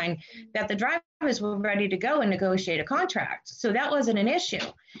 cards signed that the drivers were ready to go and negotiate a contract. So that wasn't an issue.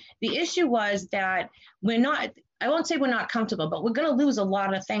 The issue was that I won't say we're not comfortable, but we're going to lose a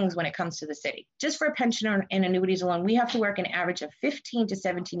lot of things when it comes to the city. Just for a pension and annuities alone, we have to work an average of 15 to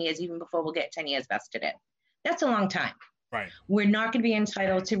 17 years, even before we'll get 10 years vested in. That's a long time. Right. We're not going to be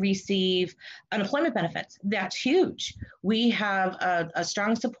entitled to receive unemployment benefits. That's huge. We have a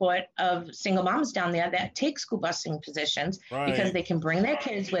strong support of single moms down there that take school busing positions because they can bring their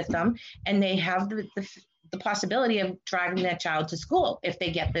kids with them, and they have the possibility of driving their child to school if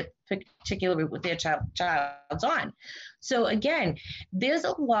they get the particular route with their child's on. So again, there's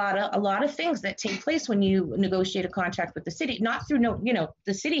a lot of things that take place when you negotiate a contract with the city. Not through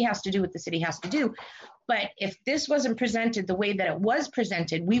the city has to do what the city has to do. But if this wasn't presented the way that it was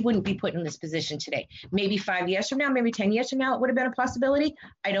presented, we wouldn't be put in this position today. Maybe 5 years from now, maybe 10 years from now, it would have been a possibility.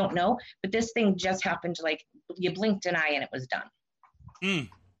 I don't know. But this thing just happened, like you blinked an eye and it was done.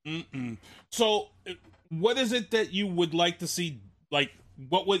 So what is it that you would like to see? Like,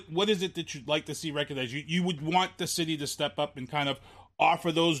 what is it that you'd like to see recognized? You would want the city to step up and kind of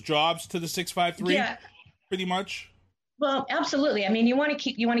offer those jobs to the 653, pretty much? Well, absolutely. I mean, you want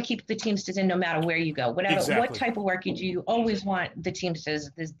to keep the Teamsters in no matter where you go, what type of work you do. You always want the Teamsters.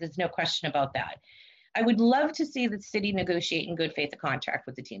 There's no question about that. I would love to see the city negotiate in good faith a contract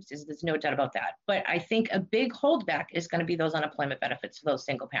with the Teamsters. There's no doubt about that. But I think a big holdback is going to be those unemployment benefits for those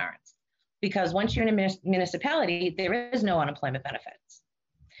single parents, because once you're in a municipality, there is no unemployment benefits.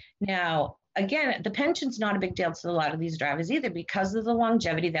 Now, again, the pension's not a big deal to a lot of these drivers either, because of the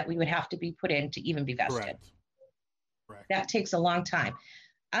longevity that we would have to be put in to even be vested. Correct. That takes a long time.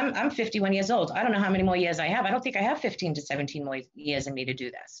 I'm 51 years old. I don't know how many more years I have. I don't think I have 15 to 17 more years in me to do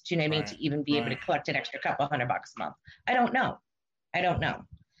this. Do you know what I mean? To even be able to collect an extra couple $100 a month. I don't know. Right.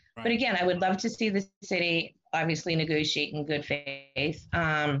 But again, I would love to see the city obviously negotiate in good faith.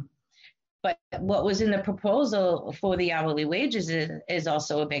 But what was in the proposal for the hourly wages is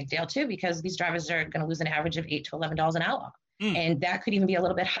also a big deal too, because these drivers are going to lose an average of $8 to $11 an hour. And that could even be a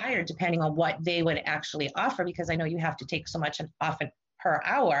little bit higher depending on what they would actually offer, because I know you have to take so much off per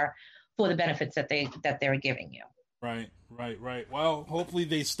hour for the benefits that they're giving you. Right. Well, hopefully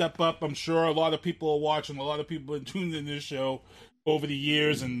they step up. I'm sure a lot of people are watching. A lot of people have tuned in this show over the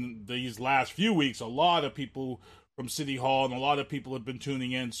years and these last few weeks. A lot of people from City Hall and a lot of people have been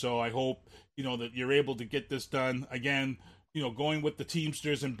tuning in. So I hope, that you're able to get this done. Again, going with the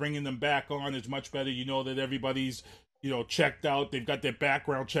Teamsters and bringing them back on is much better. That everybody's checked out. They've got their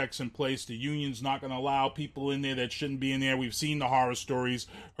background checks in place. The union's not going to allow people in there that shouldn't be in there. We've seen the horror stories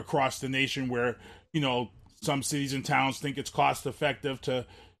across the nation where, some cities and towns think it's cost effective to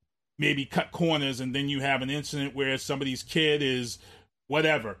maybe cut corners, and then you have an incident where somebody's kid is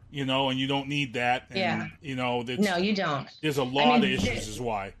whatever, and you don't need that. And, no, you don't. There's a lot of issues is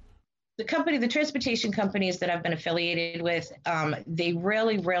why. The transportation companies that I've been affiliated with, they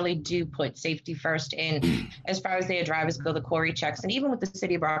really, really do put safety first in as far as their drivers go, the query checks. And even with the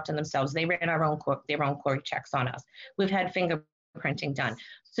city of Brockton themselves, they ran their own query checks on us. We've had fingerprinting done.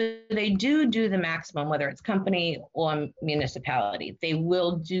 So they do the maximum, whether it's company or municipality. They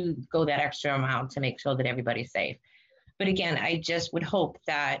will go that extra amount to make sure that everybody's safe. But again, I just would hope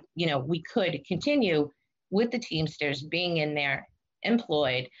that, we could continue with the Teamsters being in there,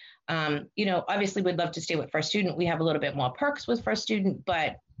 employed. Obviously we'd love to stay with First Student. We have a little bit more perks with First Student,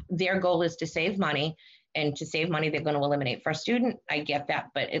 but their goal is to save money, and to save money, they're going to eliminate First Student. I get that,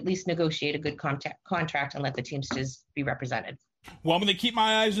 but at least negotiate a good contract and let the Teamsters be represented. Well, I'm going to keep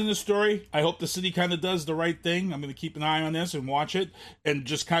my eyes on this story. I hope the city kind of does the right thing. I'm going to keep an eye on this and watch it and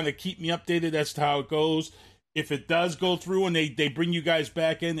just kind of keep me updated as to how it goes. If it does go through and they bring you guys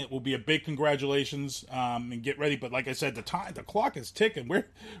back in, it will be a big congratulations, and get ready. But like I said, the clock is ticking.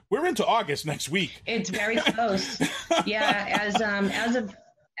 We're into August next week. It's very close. Yeah,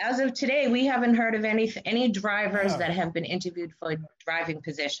 as of today, we haven't heard of any drivers that have been interviewed for driving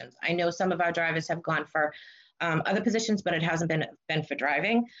positions. I know some of our drivers have gone for other positions, but it hasn't been for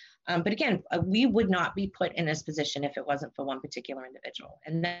driving. But again, we would not be put in this position if it wasn't for one particular individual.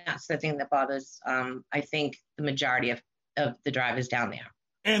 And that's the thing that bothers, I think, the majority of the drivers down there.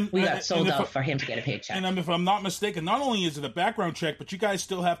 And we got sold out for him to get a paycheck. And if I'm not mistaken, not only is it a background check, but you guys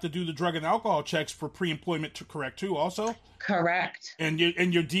still have to do the drug and alcohol checks for pre-employment correct too, also? Correct. And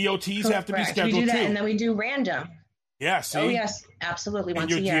your DOTs have to be scheduled we do that, too. And then we do random. Yeah, see? Oh, yes, absolutely.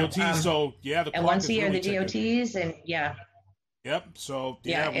 Once a year. DOTs, so yeah, the and once a year, really the DOTs, and yeah. Yep, so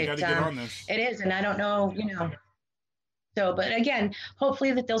yeah, we got to get on this. It is, and I don't know, So, but again,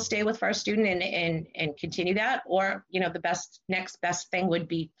 hopefully that they'll stay with First Student and continue that, or, the next best thing would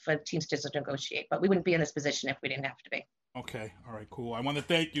be for Teamsters to negotiate, but we wouldn't be in this position if we didn't have to be. Okay, all right, cool. I want to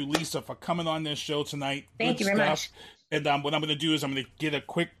thank you, Lisa, for coming on this show tonight. Thank you very much. And what I'm going to do is I'm going to get a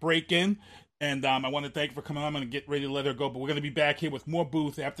quick break in, and I want to thank you for coming on. I'm going to get ready to let her go, but we're going to be back here with more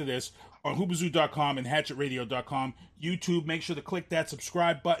Booth after this on hoobazoo.com and hatchetradio.com. YouTube, make sure to click that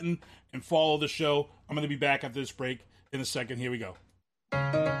subscribe button and follow the show. I'm going to be back after this break in a second. Here we go.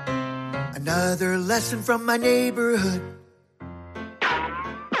 Another lesson from my neighborhood.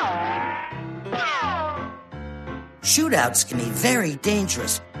 Shootouts can be very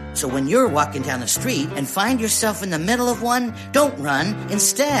dangerous. So when you're walking down the street and find yourself in the middle of one, don't run.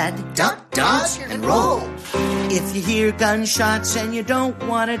 Instead, duck, dodge, and roll. If you hear gunshots and you don't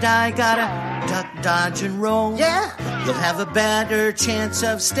want to die, gotta duck, dodge, and roll. Yeah. You'll have a better chance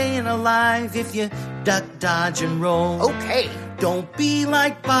of staying alive if you duck, dodge, and roll. Okay. Don't be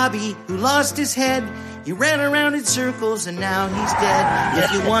like Bobby, who lost his head. He ran around in circles and now he's dead.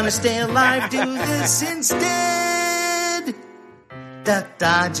 If you want to stay alive, do this instead. Duck,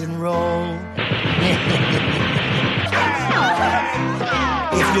 dodge, and roll.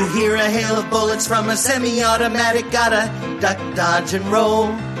 If you hear a hail of bullets from a semi-automatic, gotta duck, dodge, and roll.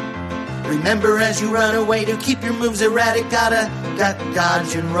 Remember as you run away to keep your moves erratic, gotta duck,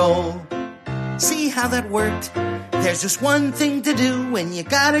 dodge, and roll. See how that worked? There's just one thing to do when you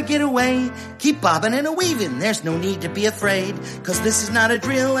gotta get away. Keep bobbing and a-weaving, there's no need to be afraid, 'cause this is not a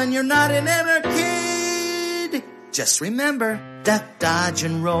drill and you're not an anarchist. Just remember, duck, dodge,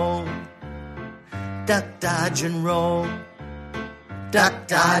 and roll. Duck, dodge, and roll. Duck,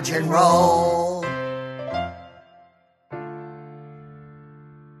 dodge, and roll.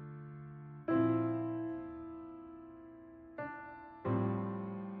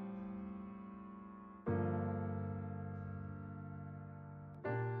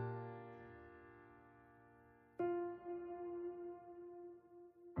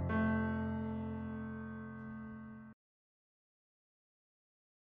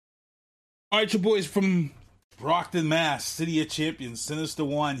 All right, your boys from Brockton, Mass, City of Champions, Sinister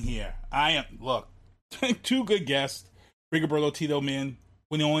One here. Look, two good guests. Rigoberto, Tito, man.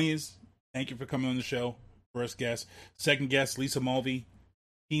 Quinones, thank you for coming on the show. First guest. Second guest, Lisa Mulvey.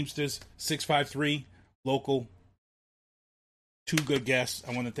 Teamsters, 653, local. Two good guests.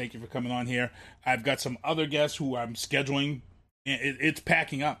 I want to thank you for coming on here. I've got some other guests who I'm scheduling. It's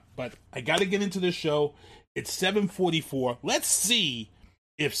packing up, but I got to get into this show. It's 7:44. Let's see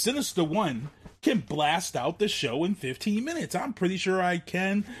if Sinister One can blast out the show in 15 minutes. I'm pretty sure I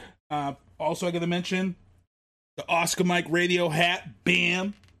can. Also, I got to mention the Oscar Mike Radio hat.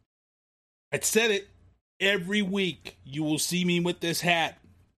 Bam. I said it. Every week you will see me with this hat.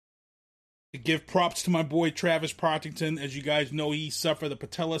 To give props to my boy Travis Partington. As you guys know, he suffered a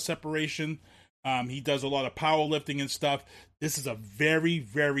patella separation. He does a lot of powerlifting and stuff. This is a very,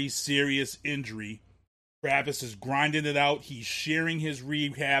 very serious injury. Travis is grinding it out. He's sharing his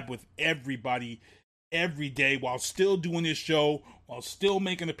rehab with everybody every day while still doing his show, while still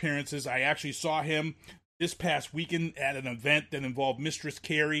making appearances. I actually saw him this past weekend at an event that involved Mistress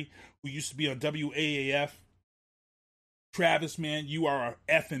Carey, who used to be on WAAF. Travis, man, you are a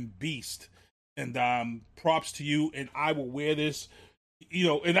effing beast. And props to you, and I will wear this.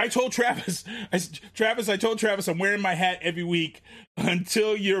 And I told Travis, I'm wearing my hat every week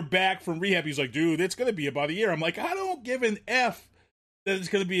until you're back from rehab. He's like, dude, it's going to be about a year. I'm like, I don't give an F that it's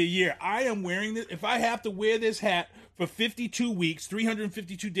going to be a year. I am wearing this. If I have to wear this hat for 52 weeks,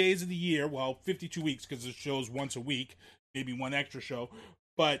 352 days of the year, well, 52 weeks because it shows once a week, maybe one extra show.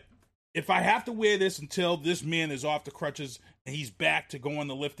 But if I have to wear this until this man is off the crutches and he's back to go on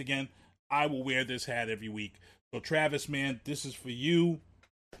the lift again, I will wear this hat every week. So, Travis, man, this is for you.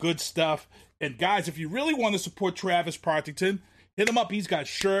 Good stuff. And, guys, if you really want to support Travis Partington, hit him up. He's got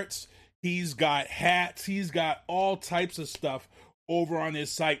shirts. He's got hats. He's got all types of stuff over on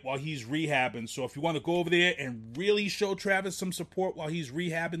his site while he's rehabbing. So, if you want to go over there and really show Travis some support while he's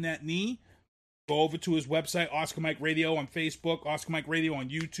rehabbing that knee, go over to his website, Oscar Mike Radio on Facebook, Oscar Mike Radio on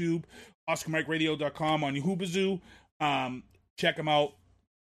YouTube, OscarMikeRadio.com on Hoobazoo. Check him out.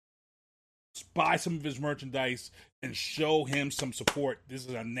 Buy some of his merchandise and show him some support. This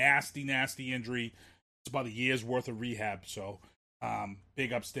is a nasty, nasty injury. It's about a year's worth of rehab. So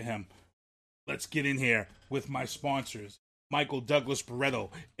Big ups to him. Let's get in here with my sponsors. Michael Douglas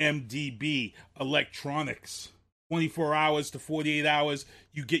Barreto, MDB Electronics. 24 hours to 48 hours,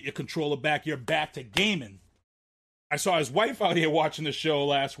 you get your controller back. You're back to gaming. I saw his wife out here watching the show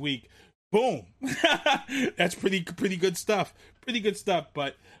last week. Boom. That's pretty good stuff. Pretty good stuff,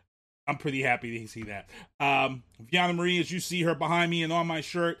 but I'm pretty happy to see that. Viana Marie, as you see her behind me and on my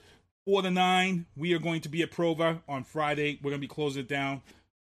shirt, 4 to 9, we are going to be at Prova on Friday. We're going to be closing it down.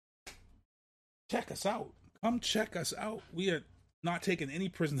 Check us out. Come check us out. We are not taking any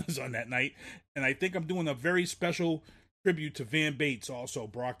prisoners on that night. And I think I'm doing a very special tribute to Van Bates, also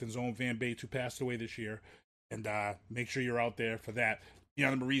Brockton's own Van Bates, who passed away this year. And make sure you're out there for that.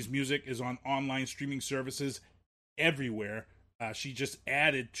 Viana Marie's music is on online streaming services everywhere. She just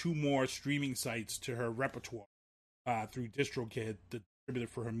added 2 more streaming sites to her repertoire through DistroKid, the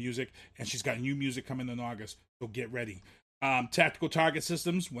distributor for her music. And she's got new music coming in August, so get ready. Tactical target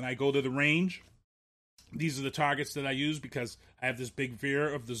systems, when I go to the range, these are the targets that I use because I have this big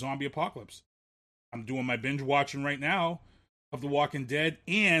fear of the zombie apocalypse. I'm doing my binge watching right now of The Walking Dead,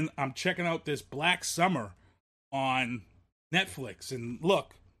 and I'm checking out this Black Summer on Netflix. And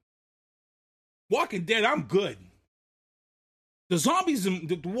look, Walking Dead, I'm good. The zombies,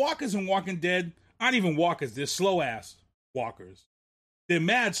 the walkers in Walking Dead aren't even walkers. They're slow-ass walkers. They're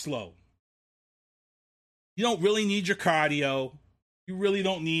mad slow. You don't really need your cardio. You really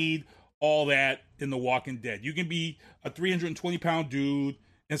don't need all that in The Walking Dead. You can be a 320-pound dude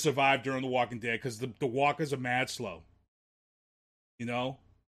and survive during The Walking Dead because the walkers are mad slow. You know?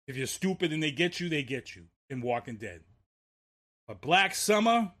 If you're stupid and they get you in Walking Dead. But Black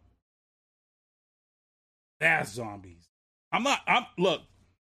Summer, fast zombies. I'm not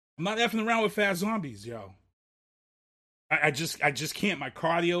effing around with fast zombies, yo. I just can't. My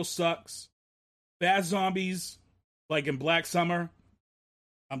cardio sucks. Fast zombies, like in Black Summer,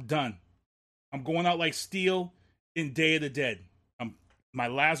 I'm done. I'm going out like steel in Day of the Dead. My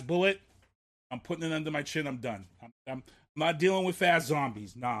last bullet, I'm putting it under my chin. I'm done. I'm not dealing with fast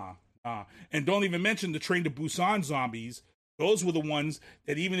zombies. Nah. And don't even mention the Train to Busan zombies. Those were the ones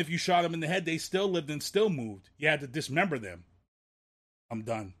that even if you shot them in the head, they still lived and still moved. You had to dismember them. I'm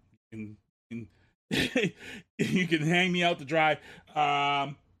done. You can hang me out to dry.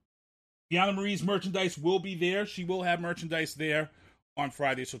 Viana Marie's merchandise will be there. She will have merchandise there on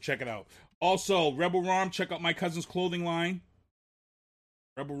Friday, so check it out. Also, Rebel Rom, check out my cousin's clothing line.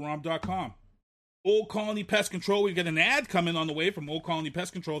 RebelRom.com. Old Colony Pest Control. We've got an ad coming on the way from Old Colony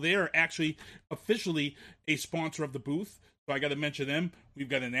Pest Control. They are actually officially a sponsor of the booth, so I got to mention them. We've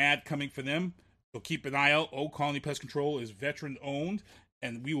got an ad coming for them, so keep an eye out. Old Colony Pest Control is veteran-owned,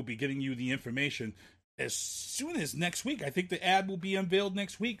 and we will be getting you the information as soon as next week. I think the ad will be unveiled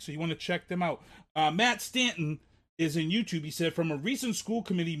next week, so you want to check them out. Matt Stanton is in YouTube. He said, from a recent school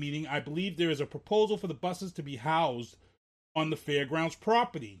committee meeting, I believe there is a proposal for the buses to be housed on the fairgrounds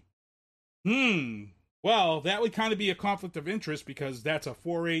property. Well, that would kind of be a conflict of interest because that's a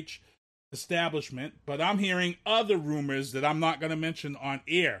 4-H establishment, but I'm hearing other rumors that I'm not going to mention on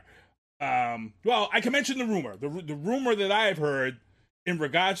air. Well, I can mention the rumor. The rumor that I've heard in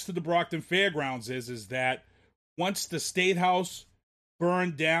regards to the Brockton Fairgrounds is that once the State House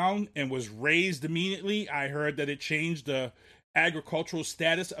burned down and was razed immediately, I heard that it changed the agricultural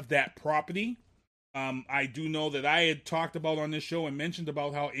status of that property. I do know that I had talked about on this show and mentioned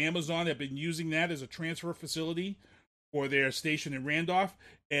about how Amazon had been using that as a transfer facility for their station in Randolph.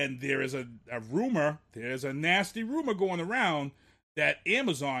 And there is a rumor, there's a nasty rumor going around that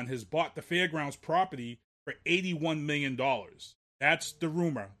Amazon has bought the fairgrounds property for $81 million. That's the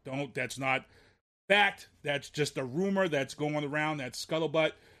rumor. That's not fact. That's just a rumor that's going around. That's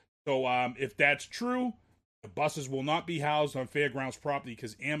scuttlebutt. So if that's true, the buses will not be housed on fairgrounds property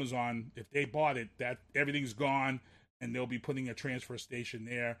because Amazon, if they bought it, that everything's gone, and they'll be putting a transfer station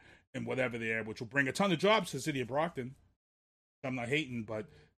there and whatever there, which will bring a ton of jobs to the city of Brockton. I'm not hating, but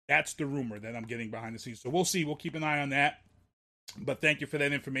that's the rumor that I'm getting behind the scenes. So we'll see. We'll keep an eye on that. But thank you for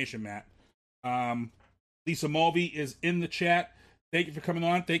that information, Matt. Lisa Mulvey is in the chat. Thank you for coming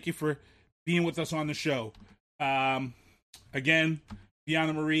on. Thank you for being with us on the show. Again,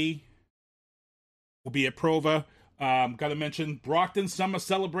 Viana Marie will be at Prova. Got to mention Brockton Summer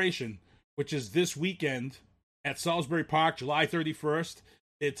Celebration, which is this weekend at Salisbury Park, July 31st.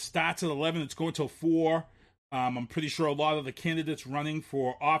 It starts at 11. It's going till 4. I'm pretty sure a lot of the candidates running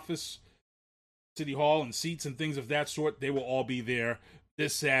for office, City Hall, and seats and things of that sort, they will all be there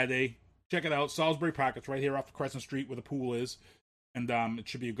this Saturday. Check it out. Salisbury Park. It's right here off the Crescent Street where the pool is. And it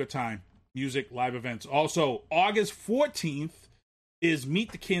should be a good time. Music, live events. Also, August 14th is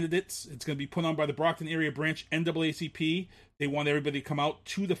Meet the Candidates. It's going to be put on by the Brockton Area Branch NAACP. They want everybody to come out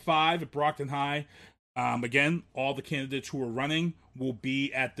 2 to 5 at Brockton High. Again, all the candidates who are running will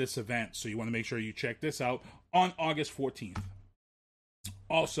be at this event, so you want to make sure you check this out on August 14th.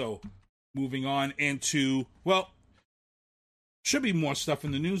 Also, moving on into, well, should be more stuff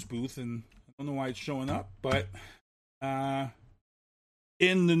in the news booth, and I don't know why it's showing up, but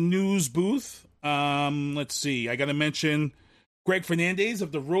in the news booth, let's see, I got to mention Greg Fernandez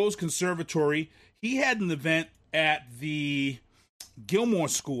of the Rose Conservatory. He had an event at the Gilmore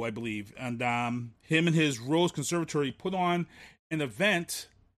School, I believe, and him and his Rose Conservatory put on an event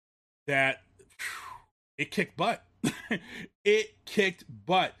that it kicked butt. It kicked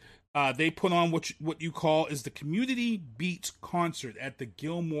butt. They put on what you call is the Community Beats concert at the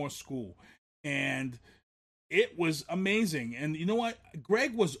Gilmore School, and it was amazing. And you know what?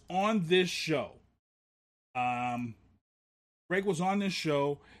 Greg was on this show. Greg was on this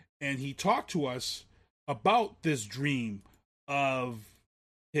show, and he talked to us about this dream of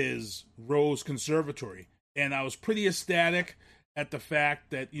his Rose Conservatory. And I was pretty ecstatic at the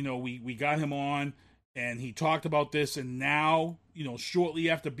fact that, you know, we got him on and he talked about this, and now, you know, shortly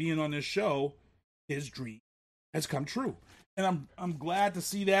after being on this show, his dream has come true. And I'm glad to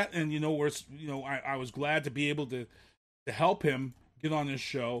see that. And, you know, I was glad to be able to help him get on this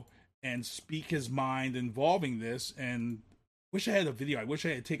show and speak his mind involving this. And wish I had a video. I wish I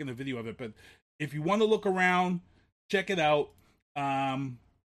had taken a video of it. But if you want to look around, check it out.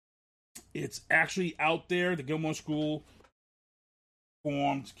 It's actually out there. The Gilmore School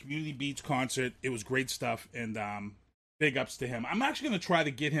formed Community Beats concert. It was great stuff, and big ups to him. I'm actually going to try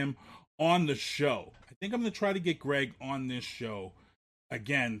to get him on the show. I think I'm going to try to get Greg on this show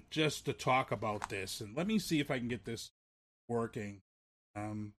again, just to talk about this. And let me see if I can get this working,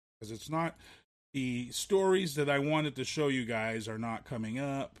 because it's not, the stories that I wanted to show you guys are not coming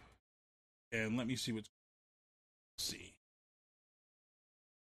up. And let me see let's see.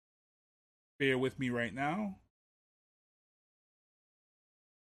 Bear with me right now.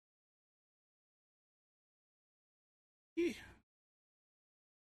 Yeah.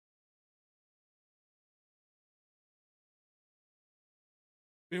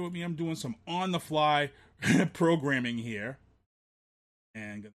 Bear with me, I'm doing some on-the-fly programming here.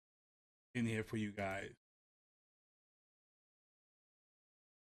 And in here for you guys.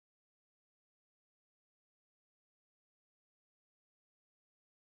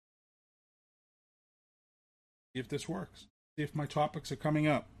 See if this works. See if my topics are coming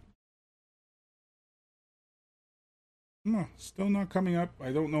up. No, still not coming up.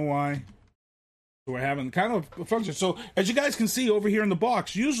 I don't know why. So we're having kind of a function. So as you guys can see over here in the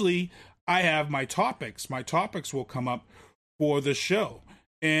box, usually I have my topics. My topics will come up for the show.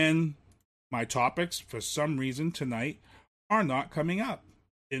 And my topics, for some reason tonight, are not coming up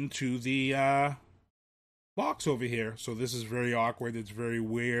into the box over here. So this is very awkward. It's very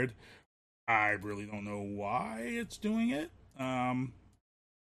weird. I really don't know why it's doing it.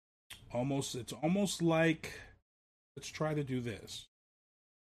 It's almost like, let's try to do this.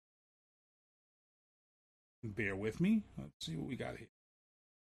 Bear with me. Let's see what we got here.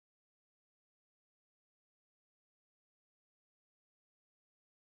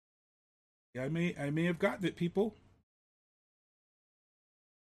 I may have gotten it, people.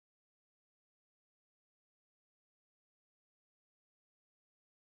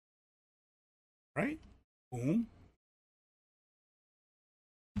 Right? Boom.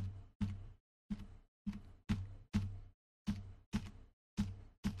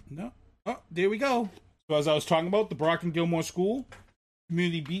 No. Oh, there we go. So as I was talking about, the Brockton Gilmore School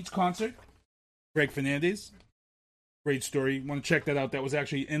Community Beats concert. Greg Fernandez. Great story. You want to check that out. That was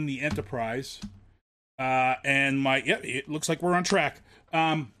actually in the Enterprise. It looks like we're on track.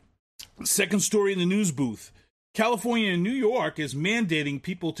 Second story in the news booth. California and New York is mandating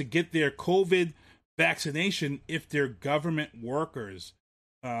people to get their COVID vaccination if they're government workers.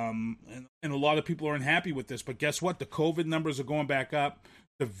 And a lot of people are unhappy with this, but guess what? The COVID numbers are going back up.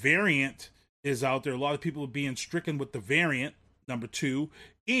 The variant is out there. A lot of people are being stricken with the variant, number 2,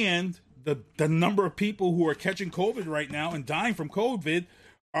 and the number of people who are catching COVID right now and dying from COVID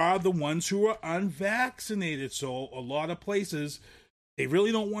are the ones who are unvaccinated. So a lot of places, they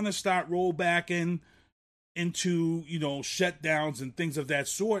really don't want to start roll back into, you know, shutdowns and things of that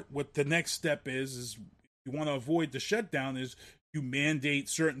sort. What the next step is you want to avoid the shutdown is you mandate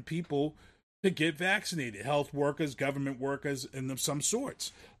certain people to get vaccinated, health workers, government workers, and of some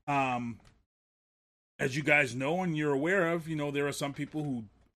sorts. As you guys know and you're aware of, you know, there are some people who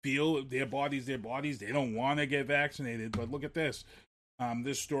feel their bodies, they don't want to get vaccinated. But look at this,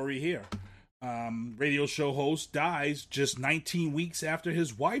 this story here. radio show host, dies just 19 weeks after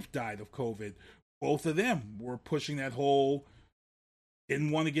his wife died of COVID. Both of them were pushing that whole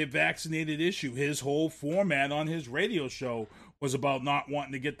didn't want to get vaccinated issue. His whole format on his radio show was about not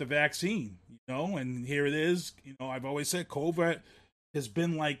wanting to get the vaccine, and here it is. I've always said COVID has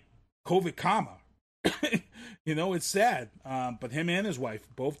been like COVID karma. It's sad. But him and his wife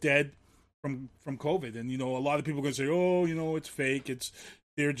both dead from COVID. And, a lot of people are going to say, oh, it's fake.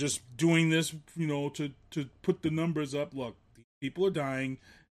 They're just doing this, to put the numbers up. Look, people are dying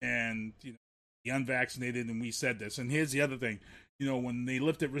and, the unvaccinated, and we said this. And here's the other thing. When they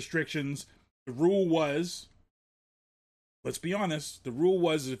lifted restrictions, the rule was, let's be honest, the rule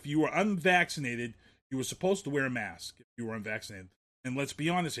was if you were unvaccinated, you were supposed to wear a mask if you were unvaccinated. And let's be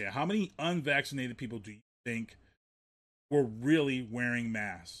honest here, how many unvaccinated people do you think were really wearing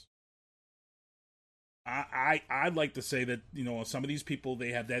masks? I'd like to say that, some of these people,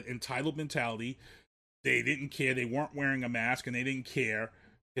 they have that entitled mentality. They didn't care. They weren't wearing a mask, and they didn't care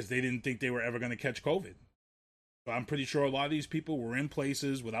because they didn't think they were ever going to catch COVID. So I'm pretty sure a lot of these people were in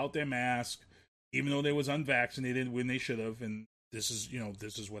places without their mask, even though they was unvaccinated when they should have. And this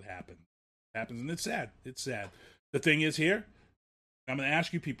is what happened. It happens, and it's sad. It's sad. The thing is here, I'm going to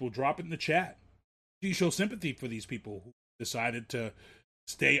ask you people, drop it in the chat. Do you show sympathy for these people who decided to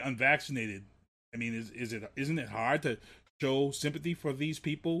stay unvaccinated? I mean, isn't it hard to show sympathy for these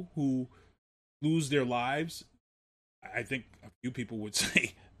people who lose their lives? I think a few people would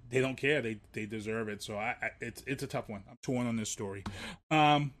say they don't care. They deserve it. So it's a tough one. I'm torn on this story.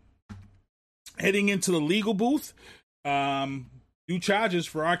 Heading into the legal booth, new charges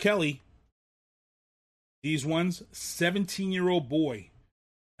for R. Kelly. These ones, 17-year-old boy.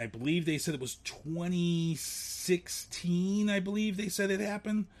 I believe they said it was 2016. I believe they said it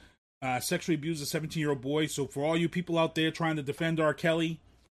happened. Sexually abused a 17-year-old boy. So for all you people out there trying to defend R. Kelly,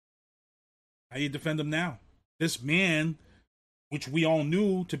 how do you defend him now? This man, which we all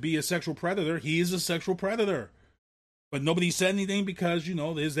knew to be a sexual predator, he is a sexual predator. But nobody said anything because,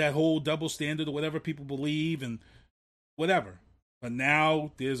 there's that whole double standard or whatever people believe and whatever. But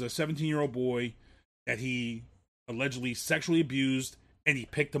now there's a 17-year-old boy that he allegedly sexually abused, and he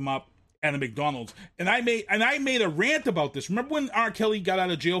picked him up at a McDonald's. And I made a rant about this. Remember when R. Kelly got out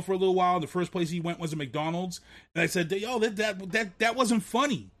of jail for a little while? The first place he went was a McDonald's, and I said, "Yo, that wasn't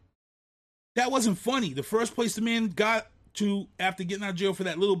funny. That wasn't funny." The first place the man got to after getting out of jail for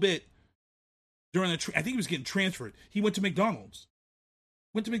that little bit during I think he was getting transferred. He went to McDonald's.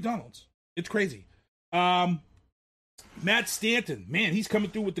 It's crazy. Matt Stanton, man, he's coming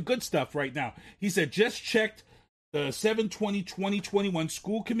through with the good stuff right now. He said, just checked the 7/20/2021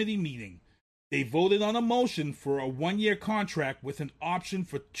 school committee meeting. They voted on a motion for a 1-year contract with an option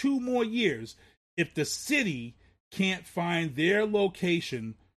for 2 more years if the city can't find their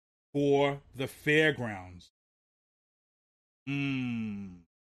location for the fairgrounds.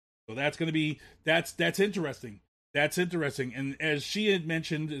 So that's going to be, that's interesting. That's interesting. And as she had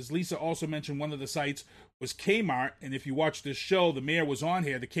mentioned, as Lisa also mentioned, one of the sites was Kmart. And if you watch this show, the mayor was on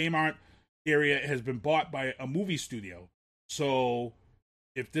here. The Kmart area has been bought by a movie studio. So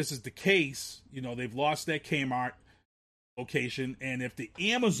if this is the case, they've lost that Kmart location. And if the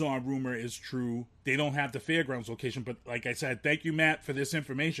Amazon rumor is true, they don't have the fairgrounds location. But like I said, thank you, Matt, for this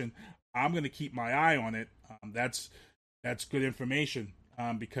information. I'm going to keep my eye on it. That's good information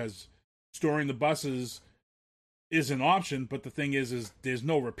because storing the buses is an option, but the thing is there's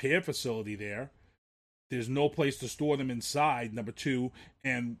no repair facility there. There's no place to store them inside, number 2.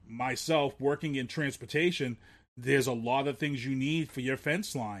 And myself, working in transportation, there's a lot of things you need for your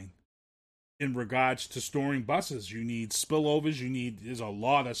fence line in regards to storing buses. You need spillovers. There's a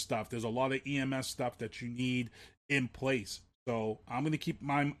lot of stuff. There's a lot of EMS stuff that you need in place. So I'm going to keep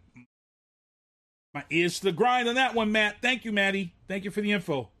my ears to the grind on that one, Matt. Thank you, Matty. Thank you for the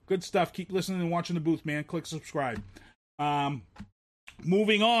info. Good stuff. Keep listening and watching the booth, man. Click subscribe.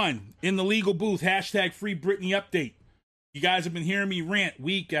 Moving on, in the legal booth, hashtag Free Britney update. You guys have been hearing me rant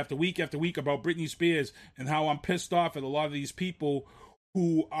week after week after week about Britney Spears and how I'm pissed off at a lot of these people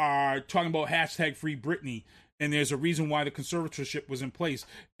who are talking about hashtag Free Britney. And there's a reason why the conservatorship was in place.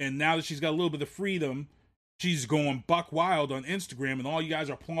 And now that she's got a little bit of freedom, she's going buck wild on Instagram, and all you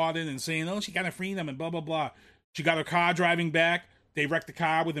guys are applauding and saying, oh, she got her freedom and blah, blah, blah. She got her car driving back. They wrecked the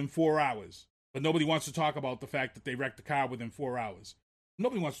car within 4 hours. But nobody wants to talk about the fact that they wrecked the car within 4 hours.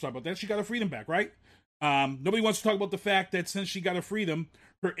 Nobody wants to talk about that. She got her freedom back, right? Nobody wants to talk about the fact that since she got her freedom,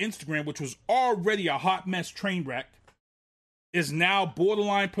 her Instagram, which was already a hot mess train wreck, is now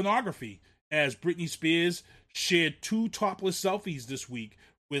borderline pornography, as Britney Spears shared 2 topless selfies this week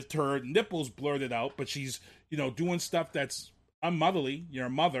with her nipples blurted out, but she's, doing stuff that's unmotherly. You're a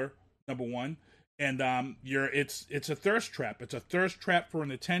mother, number one. And it's a thirst trap. It's a thirst trap for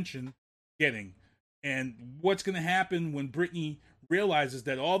an attention getting. And what's going to happen when Britney realizes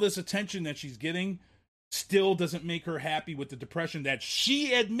that all this attention that she's getting still doesn't make her happy with the depression that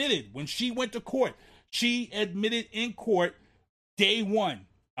she admitted when she went to court. She admitted in court day one,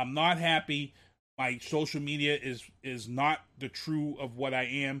 I'm not happy. My social media is not the true of what I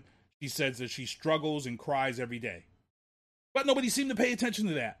am. She says that she struggles and cries every day. But nobody seemed to pay attention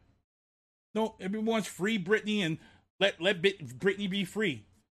to that. No, everyone's free Britney and let Britney be free.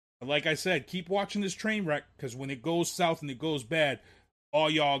 But like I said, keep watching this train wreck, because when it goes south and it goes bad, all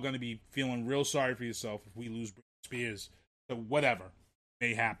y'all are going to be feeling real sorry for yourself if we lose Britney Spears. So whatever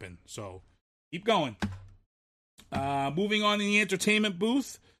may happen. So keep going. Moving on in the entertainment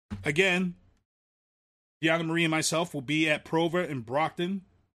booth. Again, Deanna Marie and myself will be at Prover in Brockton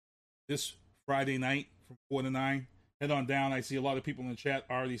this Friday night from 4 to 9. Head on down. I see a lot of people in the chat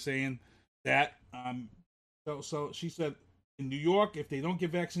already saying that. So she said in New York, if they don't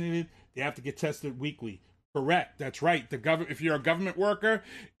get vaccinated, they have to get tested weekly. Correct. That's right. If you're a government worker,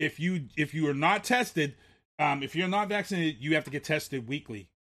 if you are not tested, if you're not vaccinated, you have to get tested weekly.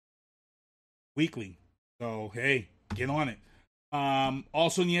 So hey, get on it.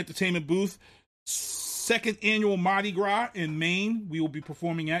 Also in the entertainment booth, second annual Mardi Gras in Maine, we will be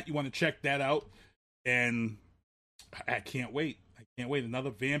performing at. You want to check that out. And I can't wait. Another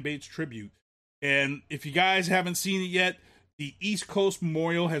Van Bates tribute. And if you guys haven't seen it yet, the East Coast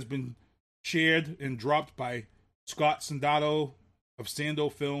Memorial has been shared and dropped by Scott Sandato of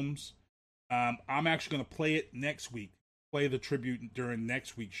Sando Films. I'm actually going to play it next week. Play the tribute during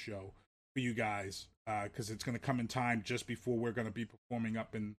next week's show for you guys, because it's going to come in time just before we're going to be performing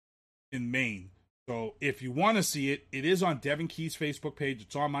up in Maine. So if you want to see it, it is on Devin Key's Facebook page.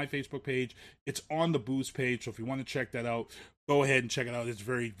 It's on my Facebook page. It's on the Boost page. So if you want to check that out, go ahead and check it out. It's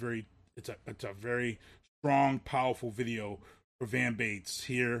it's a very strong, powerful video for Van Bates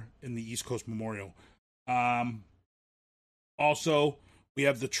here in the East Coast Memorial. Also, we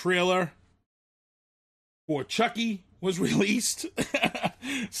have the trailer for Chucky was released.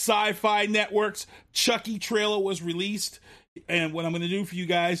 Sci-Fi Network's Chucky trailer was released. And what I'm going to do for you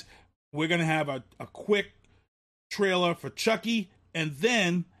guys, we're going to have a quick trailer for Chucky. And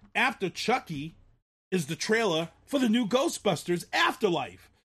then after Chucky is the trailer for the new Ghostbusters Afterlife.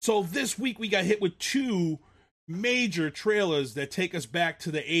 So this week we got hit with two major trailers that take us back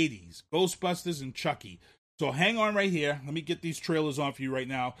to the 80s. Ghostbusters and Chucky. So hang on right here. Let me get these trailers on for you right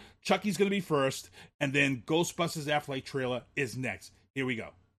now. Chucky's going to be first. And then Ghostbusters Afterlife trailer is next. Here we go.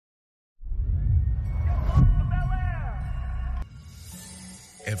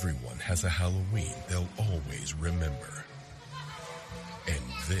 Everyone has a Halloween they'll always remember. And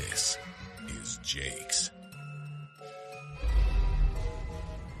this is Jake's.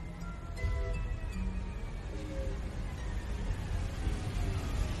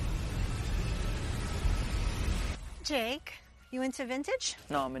 Jake, you into vintage?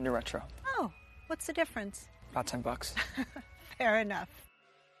 No, I'm into retro. Oh, what's the difference? About $10. Fair enough.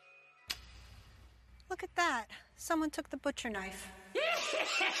 Look at that. Someone took the butcher knife.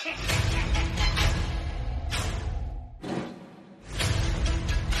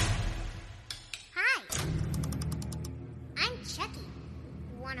 Hi. I'm Chucky.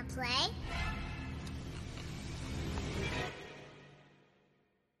 Wanna play?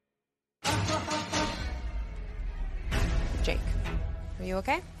 Jake, are you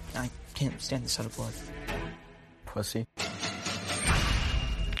okay? I can't stand the sight of blood. Pussy.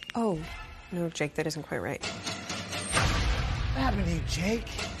 Oh, no, Jake, that isn't quite right. What happened to you, Jake?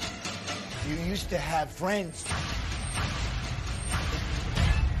 You used to have friends.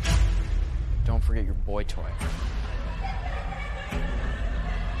 Don't forget your boy toy.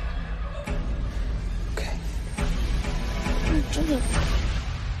 Okay.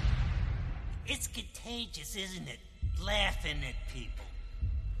 It's contagious, isn't it? Laughing at people.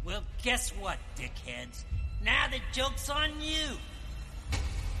 Well, guess what, dickheads? Now the joke's on you.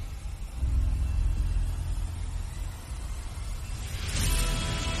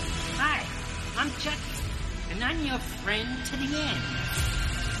 Hi, I'm Chucky, and I'm your friend to the end.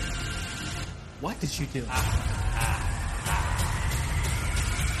 What did you do?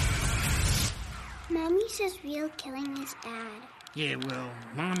 Mommy says real killing is bad. Yeah, well,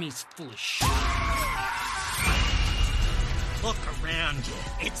 Mommy's full of shit. Look around you.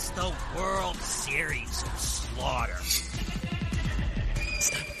 It's the World Series of Slaughter.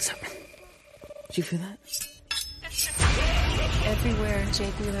 Stop. Did you feel that? Everywhere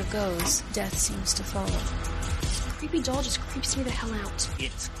Jake Wheeler goes, death seems to follow. Creepy doll just creeps me the hell out.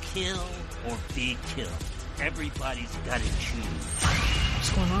 It's kill or be killed. Everybody's gotta choose.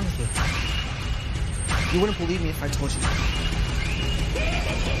 What's going on with kid. You wouldn't believe me if I told you.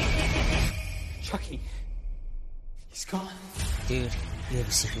 Chucky. He's gone. Dude, you have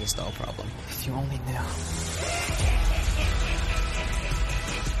a serious doll problem. If you only knew.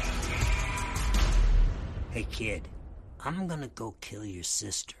 Hey, kid. I'm gonna go kill your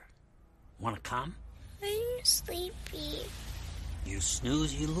sister. Wanna come? I'm sleepy. You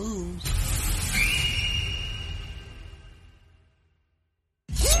snooze, you lose.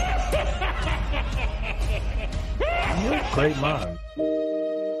 Great mom.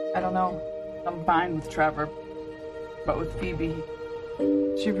 I don't know. I'm fine with Trevor, but with Phoebe,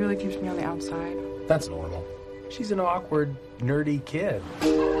 she really keeps me on the outside. That's normal. She's an awkward, nerdy kid.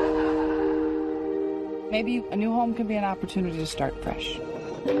 Maybe a new home can be an opportunity to start fresh.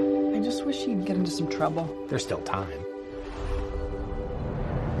 I just wish she'd get into some trouble. There's still time.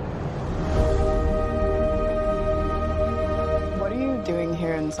 What are you doing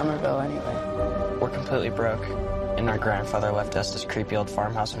here in Somerville anyway? We're completely broke, and our grandfather left us this creepy old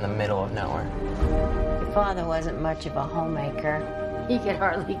farmhouse in the middle of nowhere. Your father wasn't much of a homemaker. He could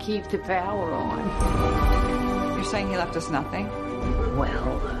hardly keep the power on. You're saying he left us nothing?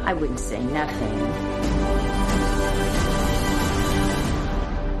 Well, I wouldn't say nothing.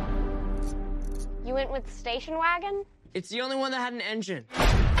 You went with the station wagon? It's the only one that had an engine.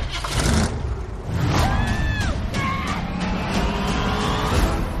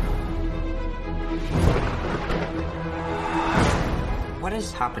 What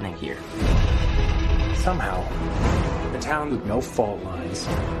is happening here? Somehow, the town with no fault lines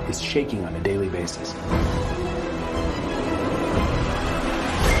is shaking on a daily basis.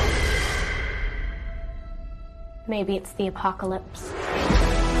 Maybe it's the apocalypse.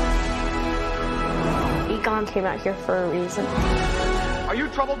 Egon came out here for a reason. Are you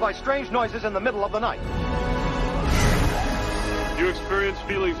troubled by strange noises in the middle of the night? Do you experience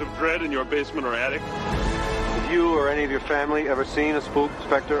feelings of dread in your basement or attic? Have you or any of your family ever seen a spook,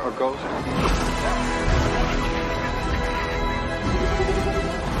 specter, or ghost?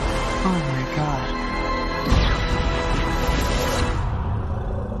 Oh my God.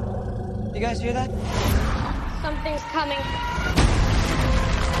 You guys hear that? Something's coming.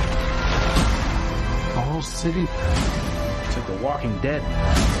 The whole city. It's like The Walking Dead.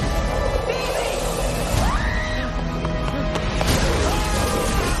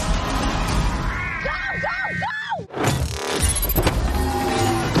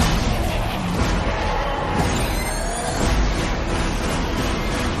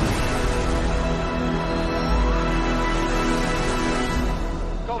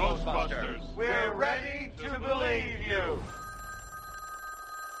 Ghostbusters, we're ready to believe you.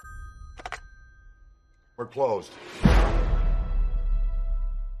 We're closed.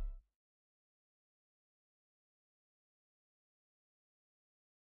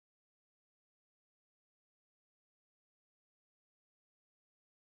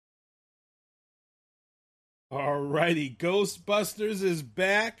 Alrighty, Ghostbusters is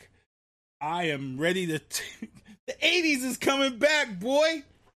back. I am ready to... The 80s is coming back, boy.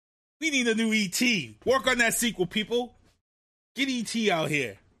 We need a new E.T. Work on that sequel, people. Get E.T. out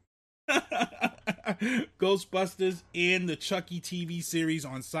here. Ghostbusters and the Chucky TV series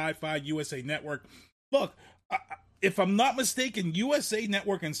on Sci-Fi USA Network. Look, if I'm not mistaken, USA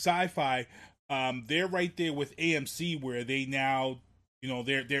Network and Sci-Fi, they're right there with AMC, where they now,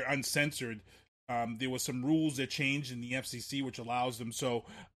 they're uncensored. There was some rules that changed in the FCC, which allows them. So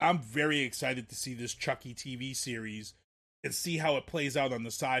I'm very excited to see this Chucky TV series and see how it plays out on the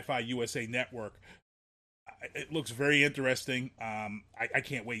Sci-Fi USA Network. It looks very interesting. I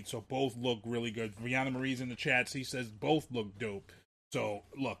can't wait. So both look really good. Rihanna Marie's in the chat. She says both look dope. So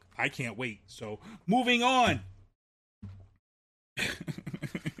look, I can't wait. So moving on.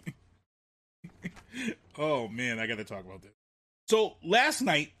 Oh man, I got to talk about this. So last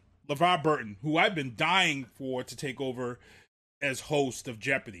night, LeVar Burton, who I've been dying for to take over as host of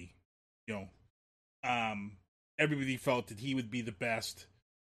Jeopardy, everybody felt that he would be the best.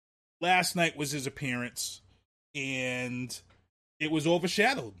 Last night was his appearance, and it was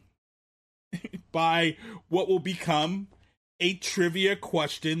overshadowed by what will become a trivia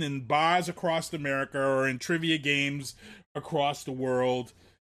question in bars across America or in trivia games across the world.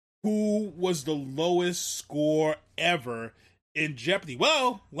 Who was the lowest score ever in Jeopardy?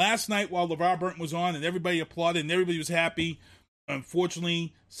 Well, last night while LeVar Burton was on and everybody applauded and everybody was happy,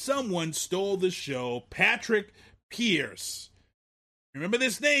 unfortunately, someone stole the show. Patrick Pierce. Remember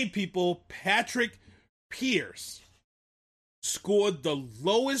this name, people. Patrick Pierce scored the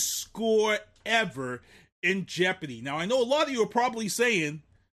lowest score ever in Jeopardy. Now, I know a lot of you are probably saying,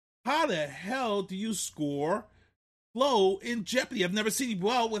 how the hell do you score flow in Jeopardy. I've never seen it.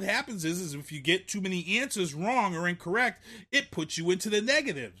 Well, what happens is if you get too many answers wrong or incorrect, it puts you into the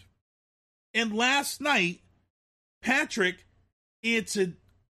negative. And last night, Patrick answered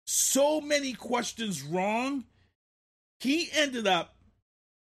so many questions wrong, he ended up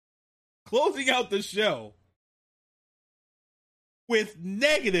closing out the show with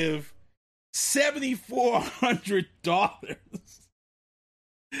negative $7,400.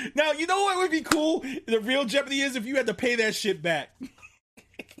 Now, you know what would be cool? The real Jeopardy is if you had to pay that shit back.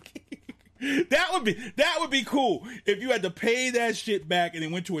 That would be cool if you had to pay that shit back and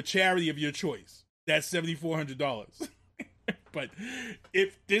it went to a charity of your choice. That's $7,400. But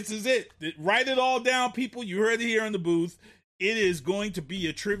if this is it, write it all down, people. You heard it here in the booth. It is going to be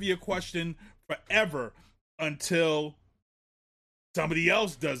a trivia question forever until somebody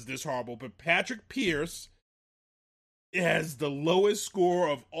else does this horrible. But Patrick Pierce has the lowest score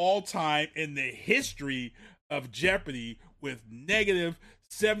of all time in the history of Jeopardy with negative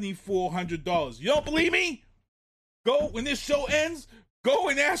 $7,400. You don't believe me? Go, when this show ends, go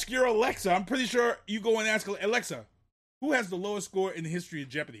and ask your Alexa. I'm pretty sure you go and ask Alexa, who has the lowest score in the history of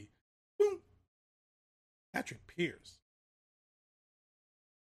Jeopardy? Boom. Patrick Pierce.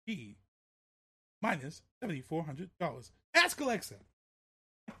 He minus $7,400. Ask Alexa.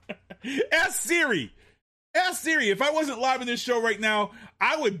 Ask Siri. Ask Siri. If I wasn't live in this show right now,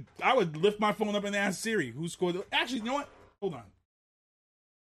 I would lift my phone up and ask Siri who scored. Actually, you know what? Hold on.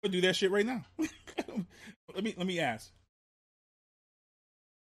 I'll do that shit right now. let me ask.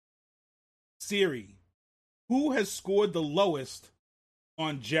 Siri, who has scored the lowest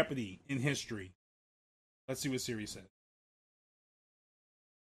on Jeopardy in history? Let's see what Siri said.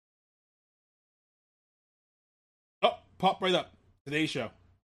 Oh, pop right up. Today's show.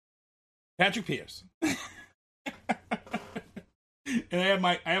 Patrick Pierce. And I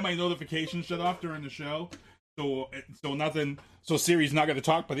have my notifications shut off during the show, so nothing. So Siri's not going to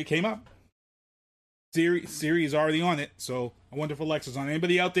talk, but it came up. Siri is already on it, so I wonder if Alexa's on.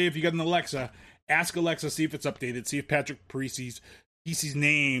 Anybody out there, if you got an Alexa, ask Alexa, see if it's updated, see if Patrick Pierce's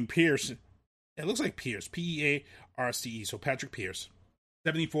name, Pierce. It looks like Pierce, P-E-A-R-C-E. So Patrick Pierce,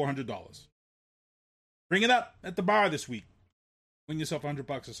 $7,400. Bring it up at the bar this week. Win yourself $100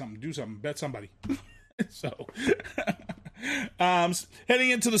 or something. Do something. Bet somebody. So, heading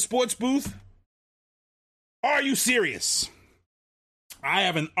into the sports booth. Are you serious? I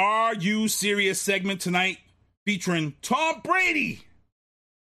have an Are You Serious segment tonight featuring Tom Brady.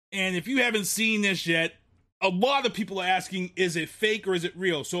 And if you haven't seen this yet, a lot of people are asking, is it fake or is it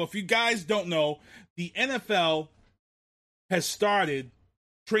real? So if you guys don't know, the NFL has started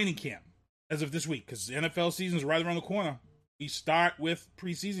training camp as of this week because the NFL season is right around the corner. We start with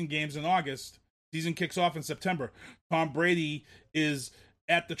preseason games in August. Season kicks off in September. Tom Brady is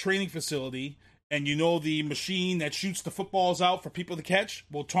at the training facility, and you know the machine that shoots the footballs out for people to catch?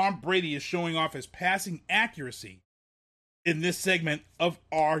 Well, Tom Brady is showing off his passing accuracy in this segment of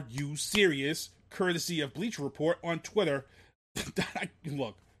Are You Serious? Courtesy of Bleacher Report on Twitter.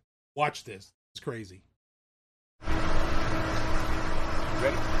 Look, watch this. It's crazy.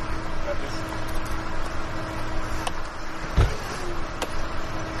 Ready? Got this?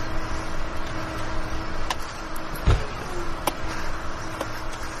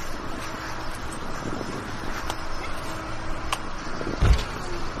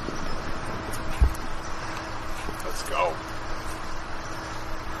 Let's go.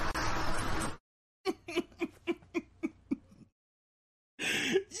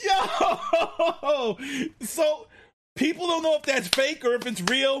 Yo! So, people don't know if that's fake or if it's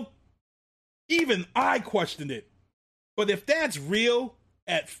real. Even I questioned it. But if that's real,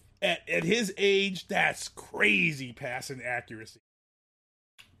 at his age, that's crazy passing accuracy.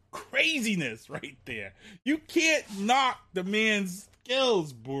 Craziness right there. You can't knock the man's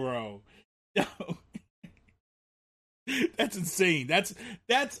skills, bro. Yo. That's insane. That's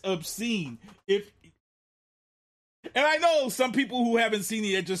obscene. And I know some people who haven't seen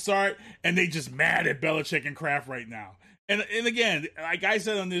it just saw it and they just mad at Belichick and Kraft right now. And again, like I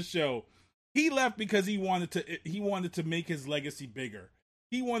said on this show, he left because he wanted to make his legacy bigger.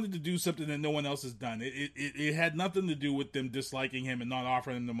 He wanted to do something that no one else has done. It had nothing to do with them disliking him and not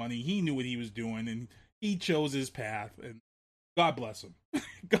offering him the money. He knew what he was doing and he chose his path. And God bless him.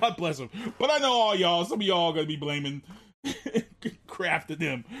 God bless him. But I know some of y'all are gonna be blaming Kraft and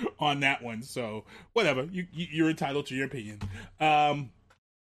him on that one. So whatever, you're entitled to your opinion.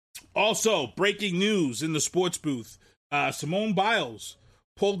 Also, breaking news in the sports booth: Simone Biles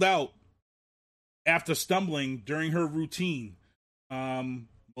pulled out after stumbling during her routine.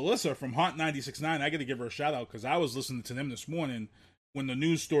 Melissa from Hot 96.9, I got to give her a shout out because I was listening to them this morning when the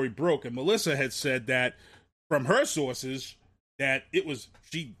news story broke, and Melissa had said that from her sources that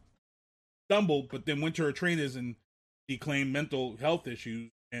she stumbled, but then went to her trainers and she claimed mental health issues,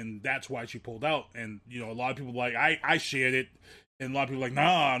 and that's why she pulled out. And, a lot of people I shared it, and a lot of people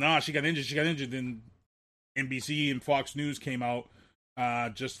nah, she got injured. Then NBC and Fox News came out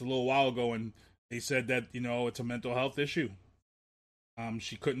just a little while ago, and they said that, it's a mental health issue.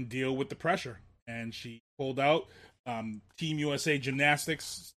 She couldn't deal with the pressure, and she pulled out. Team USA Gymnastics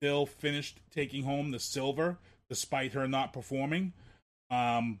still finished taking home the silver, despite her not performing.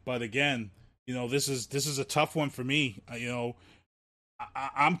 But again, this is a tough one for me.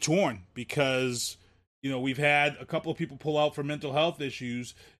 I'm torn because, we've had a couple of people pull out for mental health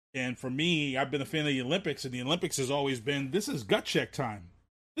issues. And for me, I've been a fan of the Olympics, and the Olympics has always been, this is gut check time.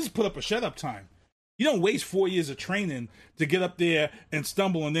 This is put up or shut up time. You don't waste 4 years of training to get up there and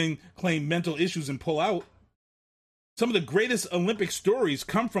stumble and then claim mental issues and pull out. Some of the greatest Olympic stories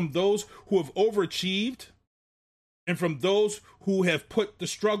come from those who have overachieved and from those who have put the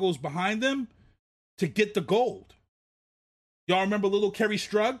struggles behind them to get the gold. Y'all remember little Kerry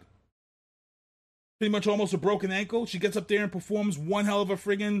Strug? Pretty much almost a broken ankle. She gets up there and performs one hell of a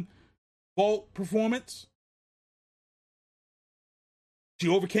friggin' vault performance. She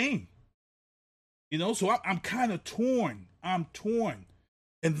overcame. So I'm kind of torn. I'm torn.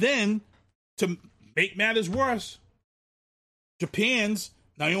 And then, to make matters worse, Japan's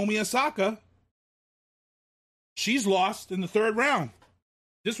Naomi Osaka, she's lost in the third round.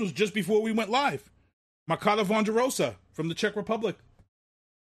 This was just before we went live. Makata Vondrosa from the Czech Republic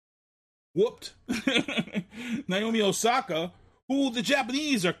whooped Naomi Osaka, who the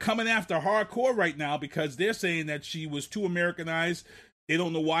Japanese are coming after hardcore right now because they're saying that she was too Americanized. They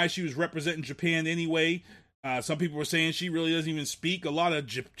don't know why she was representing Japan anyway. Some people were saying she really doesn't even speak a lot of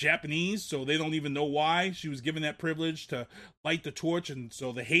Japanese, so they don't even know why she was given that privilege to light the torch, and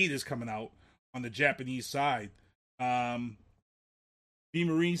so the hate is coming out on the Japanese side. B.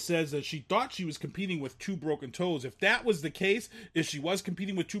 Marie says that she thought she was competing with two broken toes. If that was the case, if she was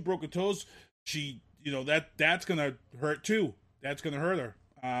competing with two broken toes, that's going to hurt too. That's going to hurt her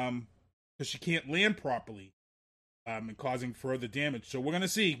because she can't land properly and causing further damage. So we're going to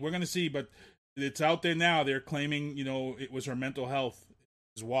see. But it's out there now. They're claiming, it was her mental health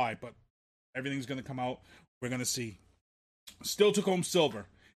is why. But everything's going to come out. We're going to see. Still took home silver.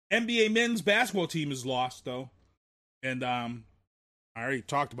 NBA men's basketball team is lost, though. And I already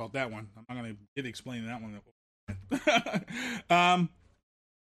talked about that one. I'm not going to get explaining that one.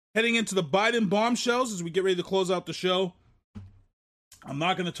 Heading into the Biden bombshells as we get ready to close out the show. I'm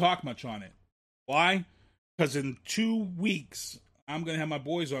not going to talk much on it. Why? Because in 2 weeks, I'm going to have my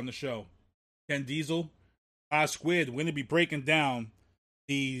boys on the show. Ken Diesel, Squid. We're going to be breaking down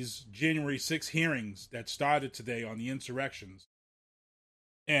these January 6 hearings that started today on the insurrections.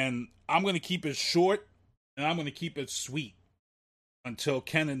 And I'm going to keep it short, and I'm going to keep it sweet until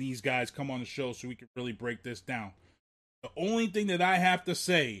Ken and these guys come on the show so we can really break this down. The only thing that I have to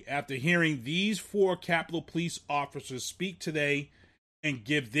say after hearing these 4 Capitol Police officers speak today and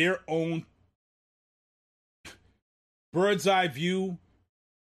give their own bird's eye view,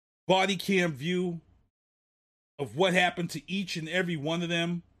 body cam view of what happened to each and every one of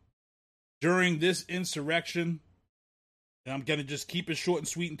them during this insurrection, and I'm going to just keep it short and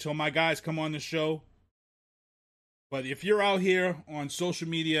sweet until my guys come on the show. But if you're out here on social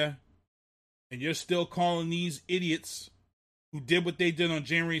media and you're still calling these idiots who did what they did on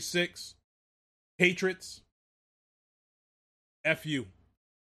January 6th patriots, F you.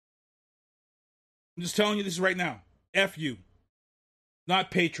 I'm just telling you this right now. F you.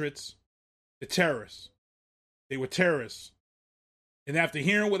 Not patriots. The terrorists. They were terrorists. And after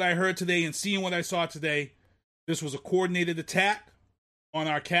hearing what I heard today and seeing what I saw today, this was a coordinated attack on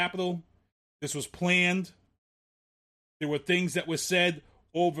our Capitol. This was planned. There were things that were said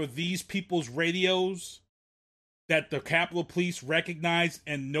over these people's radios that the Capitol Police recognized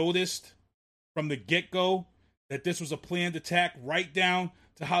and noticed from the get-go that this was a planned attack, right down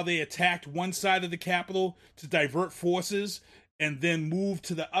to how they attacked one side of the Capitol to divert forces and then move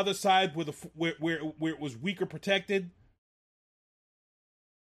to the other side where it was weaker protected.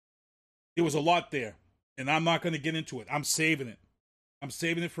 There was a lot there, and I'm not going to get into it. I'm saving it. I'm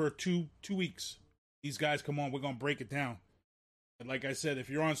saving it for two weeks. These guys come on, we're going to break it down. But like I said, if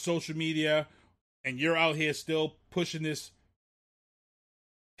you're on social media and you're out here still pushing this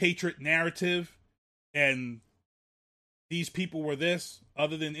patriot narrative and these people were this,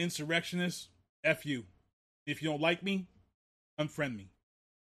 other than insurrectionists, F you. If you don't like me, unfriend me.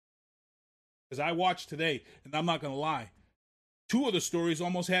 Because I watched today, and I'm not going to lie, 2 of the stories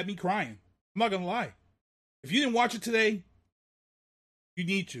almost had me crying. I'm not going to lie. If you didn't watch it today, you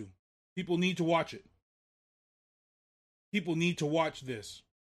need to. People need to watch it. people need to watch this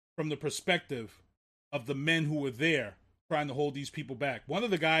from the perspective of the men who were there trying to hold these people back. One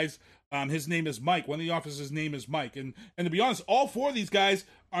of the guys, his name is Mike. One of the officers' name is Mike. And to be honest, all four of these guys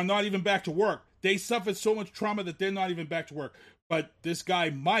are not even back to work. They suffered so much trauma that they're not even back to work. But this guy,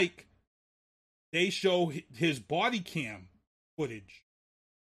 Mike, they show his body cam footage.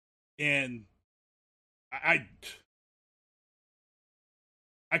 And I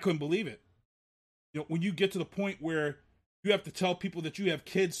couldn't believe it. You know, when you get to the point where you have to tell people that you have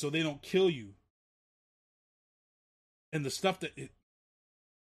kids so they don't kill you. And the stuff that... we're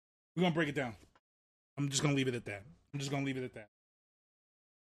going to break it down. I'm just going to leave it at that.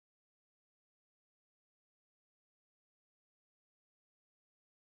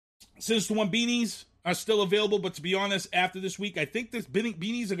 Sinister One beanies are still available, but to be honest, after this week, I think this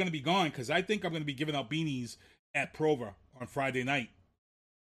beanies are going to be gone because I think I'm going to be giving out beanies at Prover on Friday night.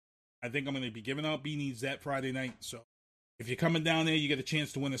 I think I'm going to be giving out beanies that Friday night. So if you're coming down there, you get a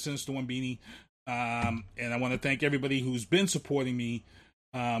chance to win a Sinister One beanie. And I want to thank everybody who's been supporting me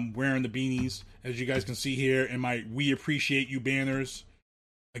wearing the beanies, as you guys can see here in my We Appreciate You banners.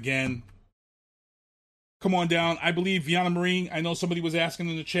 Again, come on down. I believe Viana Marie, I know somebody was asking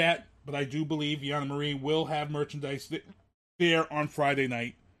in the chat, but I do believe Viana Marie will have merchandise there on Friday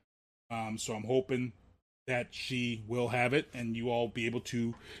night. So I'm hoping that she will have it and you all be able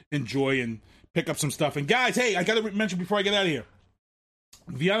to enjoy and pick up some stuff. And guys, hey, I got to mention before I get out of here,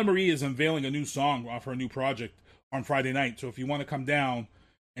 Viana Marie is unveiling a new song off her new project on Friday night. So if you want to come down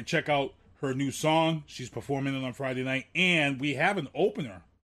and check out her new song, she's performing it on Friday night. And we have an opener.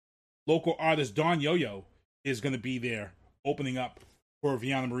 Local artist Don Yo-Yo is going to be there opening up for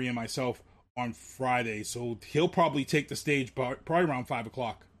Viana Marie and myself on Friday. So he'll probably take the stage probably around 5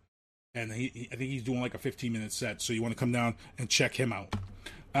 o'clock. And I think he's doing like a 15-minute set. So you want to come down and check him out.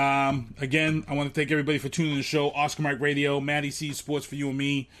 Again, I want to thank everybody for tuning in the show. Oscar Mike Radio, Maddie C Sports for You and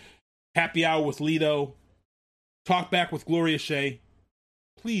Me, Happy Hour with Lido, Talk Back with Gloria Shea.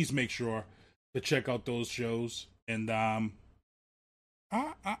 Please make sure to check out those shows. And my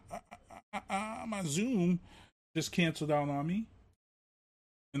Zoom just canceled out on me,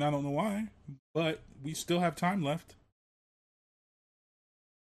 and I don't know why, but we still have time left.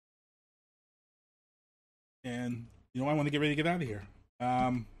 And you know, I want to get ready to get out of here.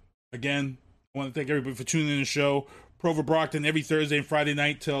 Again, I want to thank everybody for tuning in the show. Prover Brockton every Thursday and Friday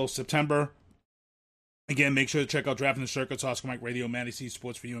night till September. Again, make sure to check out Drafting the Circuits, Oscar Mike Radio, Maddie C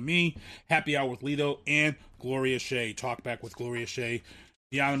Sports for You and Me, Happy Hour with Lido, and Gloria Shea. Talk Back with Gloria Shea.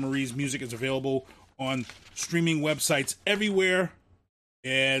 Viana Marie's music is available on streaming websites everywhere.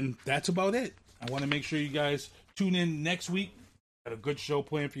 And that's about it. I want to make sure you guys tune in next week. Got a good show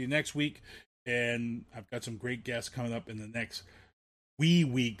planned for you next week. And I've got some great guests coming up in the next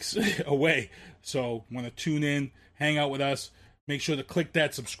weeks away. So want to tune in, hang out with us. Make sure to click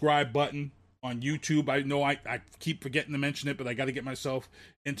that subscribe button on YouTube. I know I keep forgetting to mention it, but I got to get myself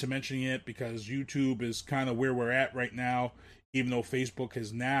into mentioning it because YouTube is kind of where we're at right now, even though Facebook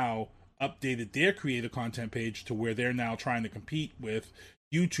has now updated their creator content page to where they're now trying to compete with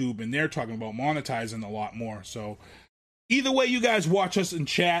YouTube, and they're talking about monetizing a lot more. So either way, you guys watch us and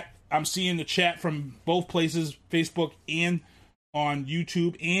chat. I'm seeing the chat from both places, Facebook and on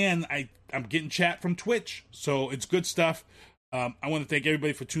YouTube, and I'm getting chat from Twitch. So it's good stuff. I want to thank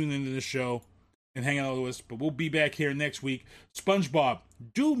everybody for tuning into this show and hanging out with us, but we'll be back here next week. SpongeBob,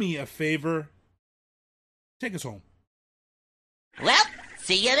 do me a favor. Take us home. Well,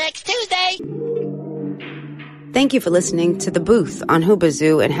 see you next Tuesday. Thank you for listening to The Booth on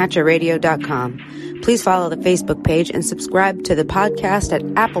Hoobazoo and HatcherRadio.com. Please follow the Facebook page and subscribe to the podcast at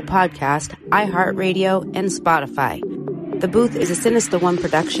Apple Podcast, iHeartRadio, and Spotify. The Booth is a Sinister One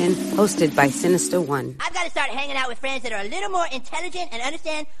production hosted by Sinister One. I've got to start hanging out with friends that are a little more intelligent and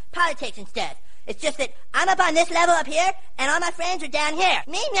understand politics and stuff. It's just that I'm up on this level up here, and all my friends are down here.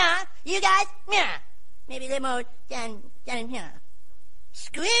 Me, nah. You guys, nah. Maybe a little more down in here.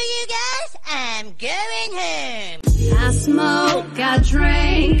 Screw you guys, I'm going home. I smoke, I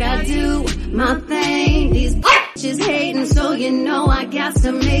drink, I do my thing. These bitches hating, so you know I got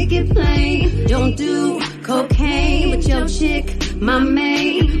to make it plain. Don't do cocaine with your chick, my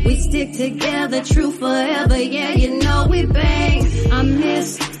main. We stick together, true forever, yeah, you know we bang. I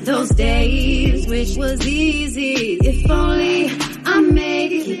miss those days, which was easy. If only I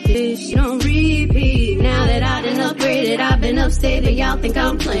make this on repeat. Now that I done upgraded, I've been upstate, and y'all think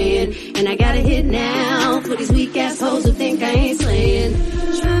I'm playing. And I got a hit now for these weak assholes who think I ain't slaying.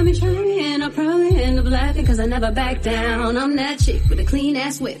 Try me, and I'll probably end up laughing, cause I never back down. I'm that chick with a clean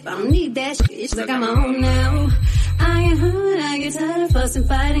ass whip, I don't need that shit, I got my own now. I get hurt, I get tired of fuss and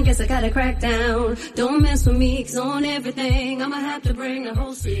fight and guess I gotta crack down. Don't mess with me, 'cause on everything I'ma have to bring the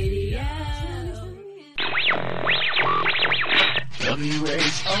whole city out.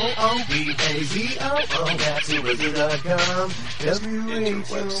 WHOOBAZOO, that's whobazoo.com. Enter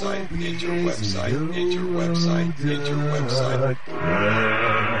website, enter website, enter website, enter website.